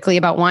specifically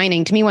about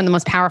whining, to me, one of the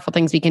most powerful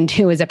things we can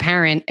do as a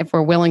parent, if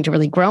we're willing to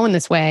really grow in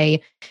this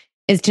way,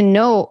 is to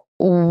know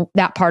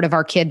that part of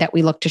our kid that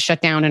we look to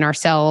shut down in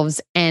ourselves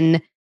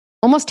and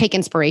almost take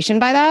inspiration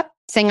by that,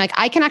 saying like,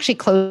 I can actually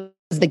close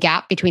the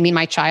gap between me and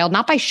my child,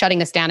 not by shutting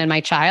this down in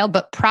my child,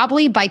 but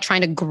probably by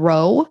trying to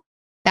grow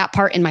that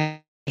part in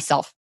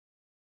myself.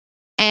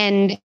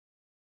 And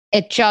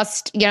it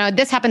just,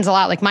 this happens a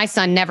lot. Like my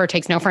son never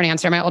takes no for an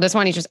answer. My oldest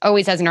one, he just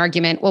always has an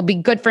argument. Will be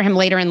good for him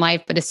later in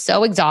life, but is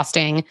so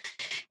exhausting.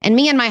 And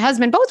me and my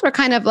husband both were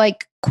kind of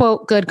like,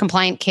 quote, good,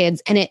 compliant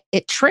kids. And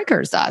it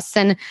triggers us.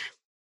 And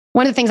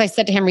one of the things I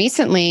said to him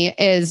recently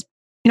is,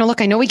 look,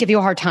 I know we give you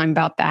a hard time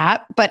about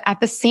that, but at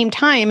the same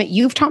time,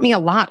 you've taught me a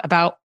lot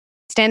about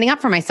standing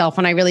up for myself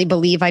when I really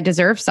believe I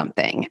deserve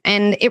something.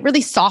 And it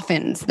really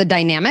softens the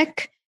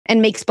dynamic and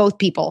makes both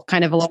people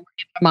kind of a little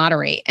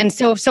moderate. And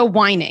so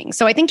whining.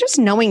 So I think just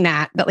knowing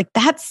that like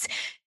that's,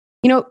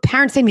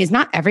 parents say to me, is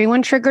not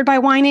everyone triggered by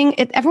whining?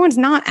 Everyone's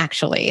not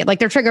actually. Like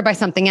they're triggered by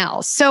something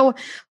else. So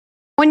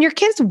when your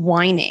kid's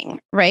whining,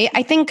 right?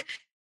 I think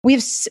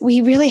we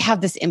really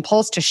have this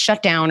impulse to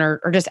shut down or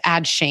just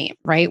add shame,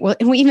 right? Well,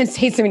 and we even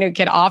say something to a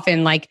kid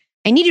often, like,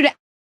 I need you to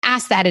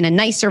ask that in a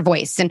nicer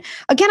voice. And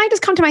again, I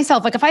just come to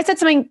myself. Like if I said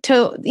something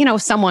to,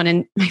 someone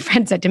and my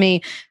friend said to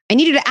me, I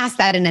need you to ask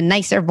that in a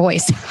nicer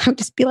voice, I would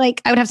just be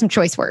like, I would have some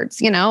choice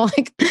words,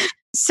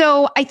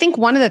 So I think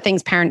one of the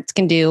things parents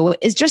can do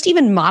is just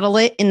even model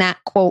it in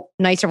that quote,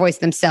 nicer voice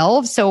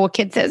themselves. So a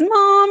kid says,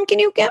 Mom, can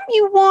you get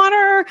me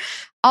water?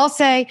 I'll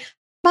say,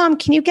 Mom,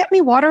 can you get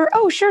me water?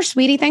 Oh, sure,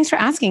 sweetie. Thanks for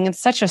asking. It's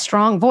such a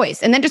strong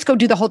voice. And then just go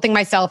do the whole thing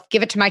myself,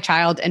 give it to my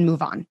child and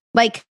move on.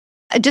 Like,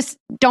 just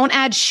don't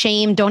add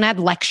shame, don't add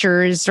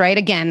lectures, right?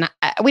 Again,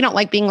 we don't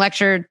like being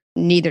lectured,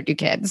 neither do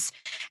kids.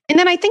 And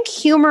then I think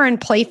humor and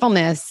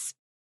playfulness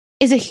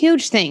is a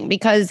huge thing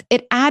because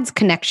it adds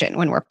connection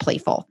when we're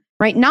playful,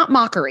 right? Not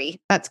mockery.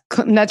 That's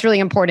really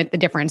important, the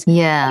difference.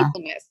 Yeah.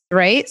 Playfulness,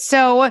 right?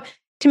 So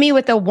to me,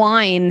 with the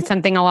wine,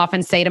 something I'll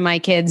often say to my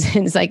kids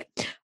is like,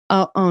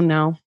 oh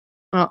no,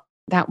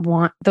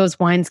 those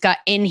wines got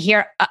in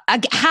here.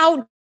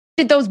 How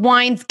did those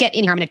wines get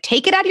in here? I'm going to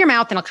take it out of your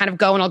mouth and I'll kind of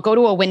go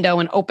to a window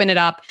and open it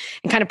up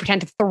and kind of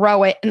pretend to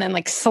throw it and then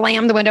like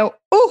slam the window.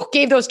 Ooh,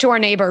 gave those to our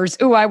neighbors.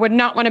 Ooh, I would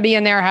not want to be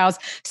in their house.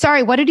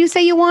 Sorry, what did you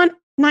say you want?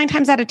 9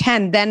 times out of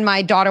 10. Then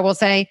my daughter will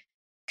say,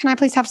 can I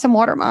please have some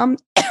water, Mom?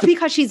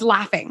 Because she's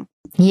laughing.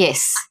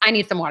 Yes. I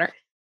need some water.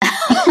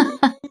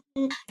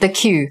 The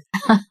cue.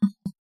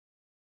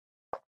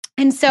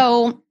 And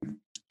so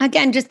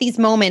again, just these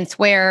moments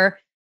where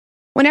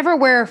whenever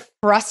we're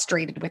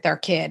frustrated with our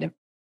kid,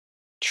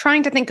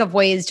 trying to think of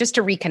ways just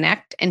to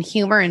reconnect, and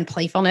humor and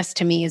playfulness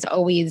to me is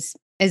always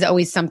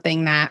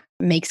something that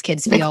makes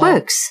kids feel. It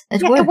works.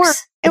 It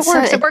works.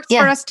 It works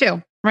for us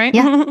too, right?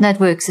 Yeah, that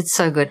works. It's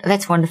so good.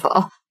 That's wonderful.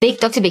 Oh,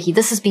 Dr. Becky,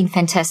 this has been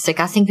fantastic.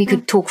 I think we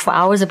could talk for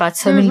hours about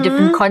so many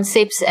different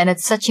concepts, and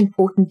it's such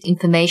important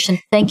information.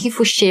 Thank you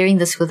for sharing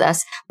this with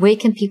us. Where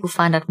can people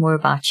find out more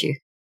about you?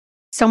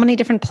 So many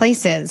different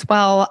places.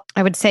 Well,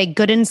 I would say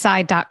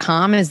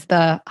goodinside.com is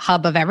the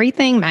hub of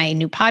everything. My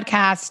new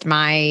podcast,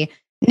 my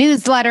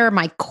newsletter,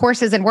 my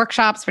courses and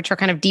workshops, which are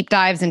kind of deep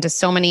dives into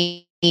so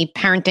many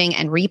parenting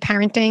and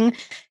reparenting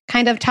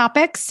kind of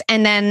topics.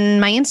 And then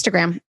my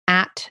Instagram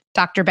at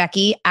Dr.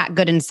 Becky at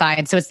Good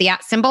Inside. So it's the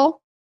 @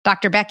 symbol,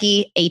 Dr.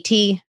 Becky,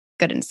 AT,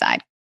 Good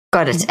Inside.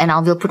 Got it. And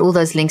we'll put all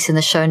those links in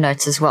the show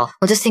notes as well.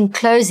 Well, just in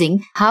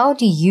closing, how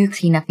do you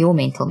clean up your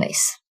mental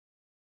mess?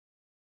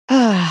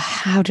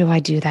 How do I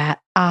do that?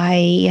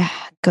 I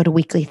go to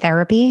weekly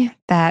therapy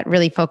that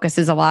really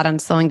focuses a lot on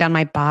slowing down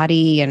my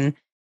body and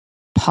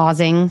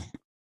pausing.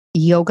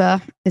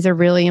 Yoga is a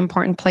really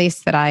important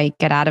place that I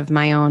get out of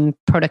my own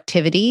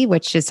productivity,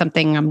 which is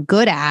something I'm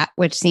good at,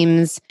 which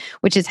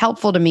is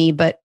helpful to me,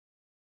 but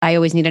I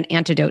always need an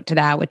antidote to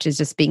that, which is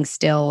just being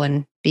still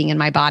and being in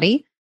my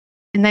body.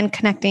 And then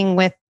connecting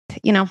with,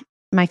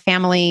 my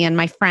family and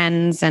my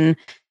friends and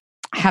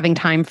having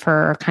time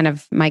for kind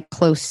of my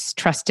close,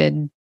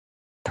 trusted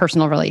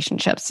personal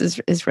relationships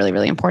is really,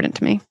 really important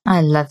to me.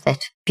 I love that.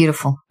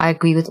 Beautiful. I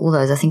agree with all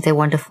those. I think they're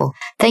wonderful.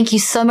 Thank you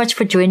so much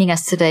for joining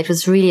us today. It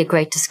was really a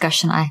great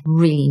discussion. I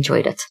really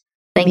enjoyed it.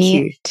 Thank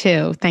you. Me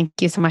too. Thank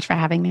you so much for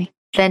having me.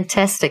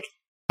 Fantastic.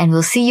 And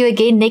we'll see you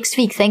again next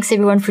week. Thanks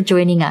everyone for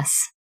joining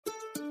us.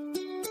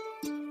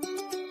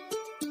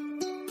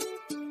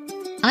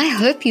 I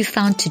hope you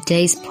found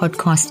today's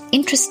podcast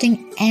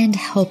interesting and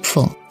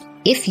helpful.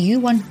 If you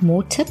want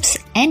more tips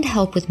and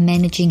help with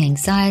managing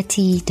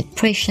anxiety,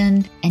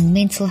 depression, and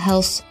mental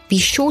health, be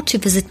sure to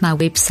visit my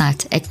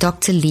website at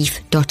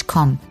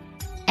drleaf.com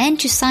and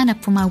to sign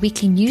up for my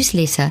weekly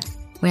newsletter,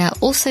 where I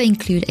also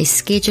include a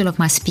schedule of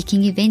my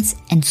speaking events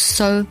and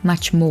so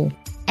much more.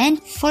 And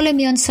follow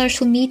me on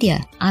social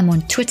media. I'm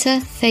on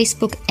Twitter,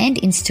 Facebook, and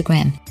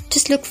Instagram.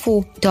 Just look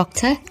for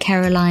Dr.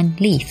 Caroline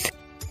Leaf.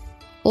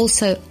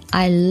 Also,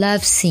 I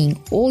love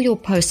seeing all your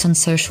posts on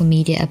social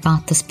media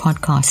about this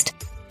podcast.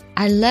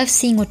 I love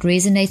seeing what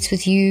resonates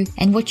with you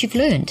and what you've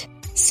learned.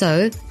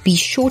 So be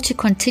sure to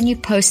continue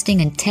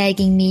posting and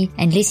tagging me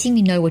and letting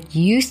me know what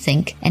you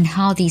think and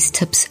how these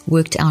tips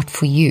worked out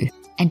for you.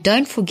 And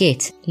don't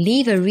forget,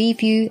 leave a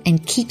review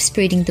and keep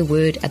spreading the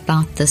word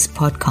about this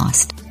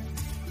podcast.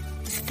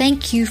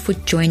 Thank you for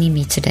joining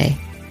me today.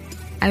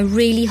 I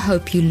really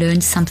hope you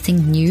learned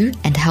something new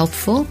and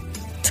helpful.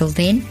 Till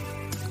then,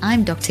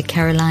 I'm Dr.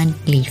 Caroline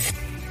Leaf.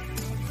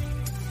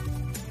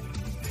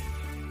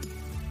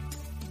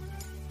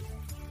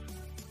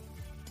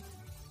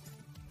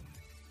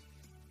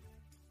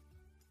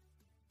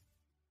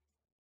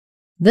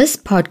 This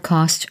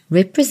podcast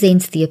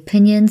represents the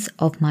opinions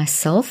of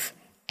myself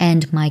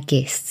and my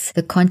guests.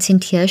 The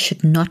content here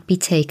should not be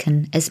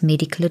taken as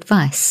medical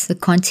advice. The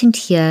content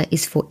here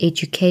is for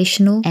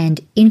educational and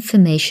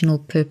informational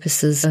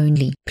purposes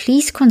only.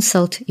 Please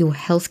consult your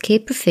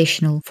healthcare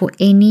professional for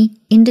any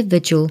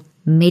individual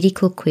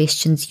medical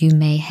questions you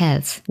may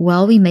have.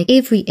 While we make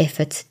every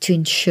effort to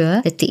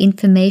ensure that the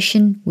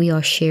information we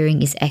are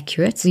sharing is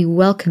accurate, we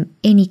welcome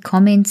any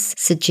comments,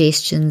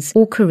 suggestions,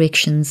 or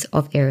corrections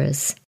of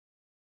errors.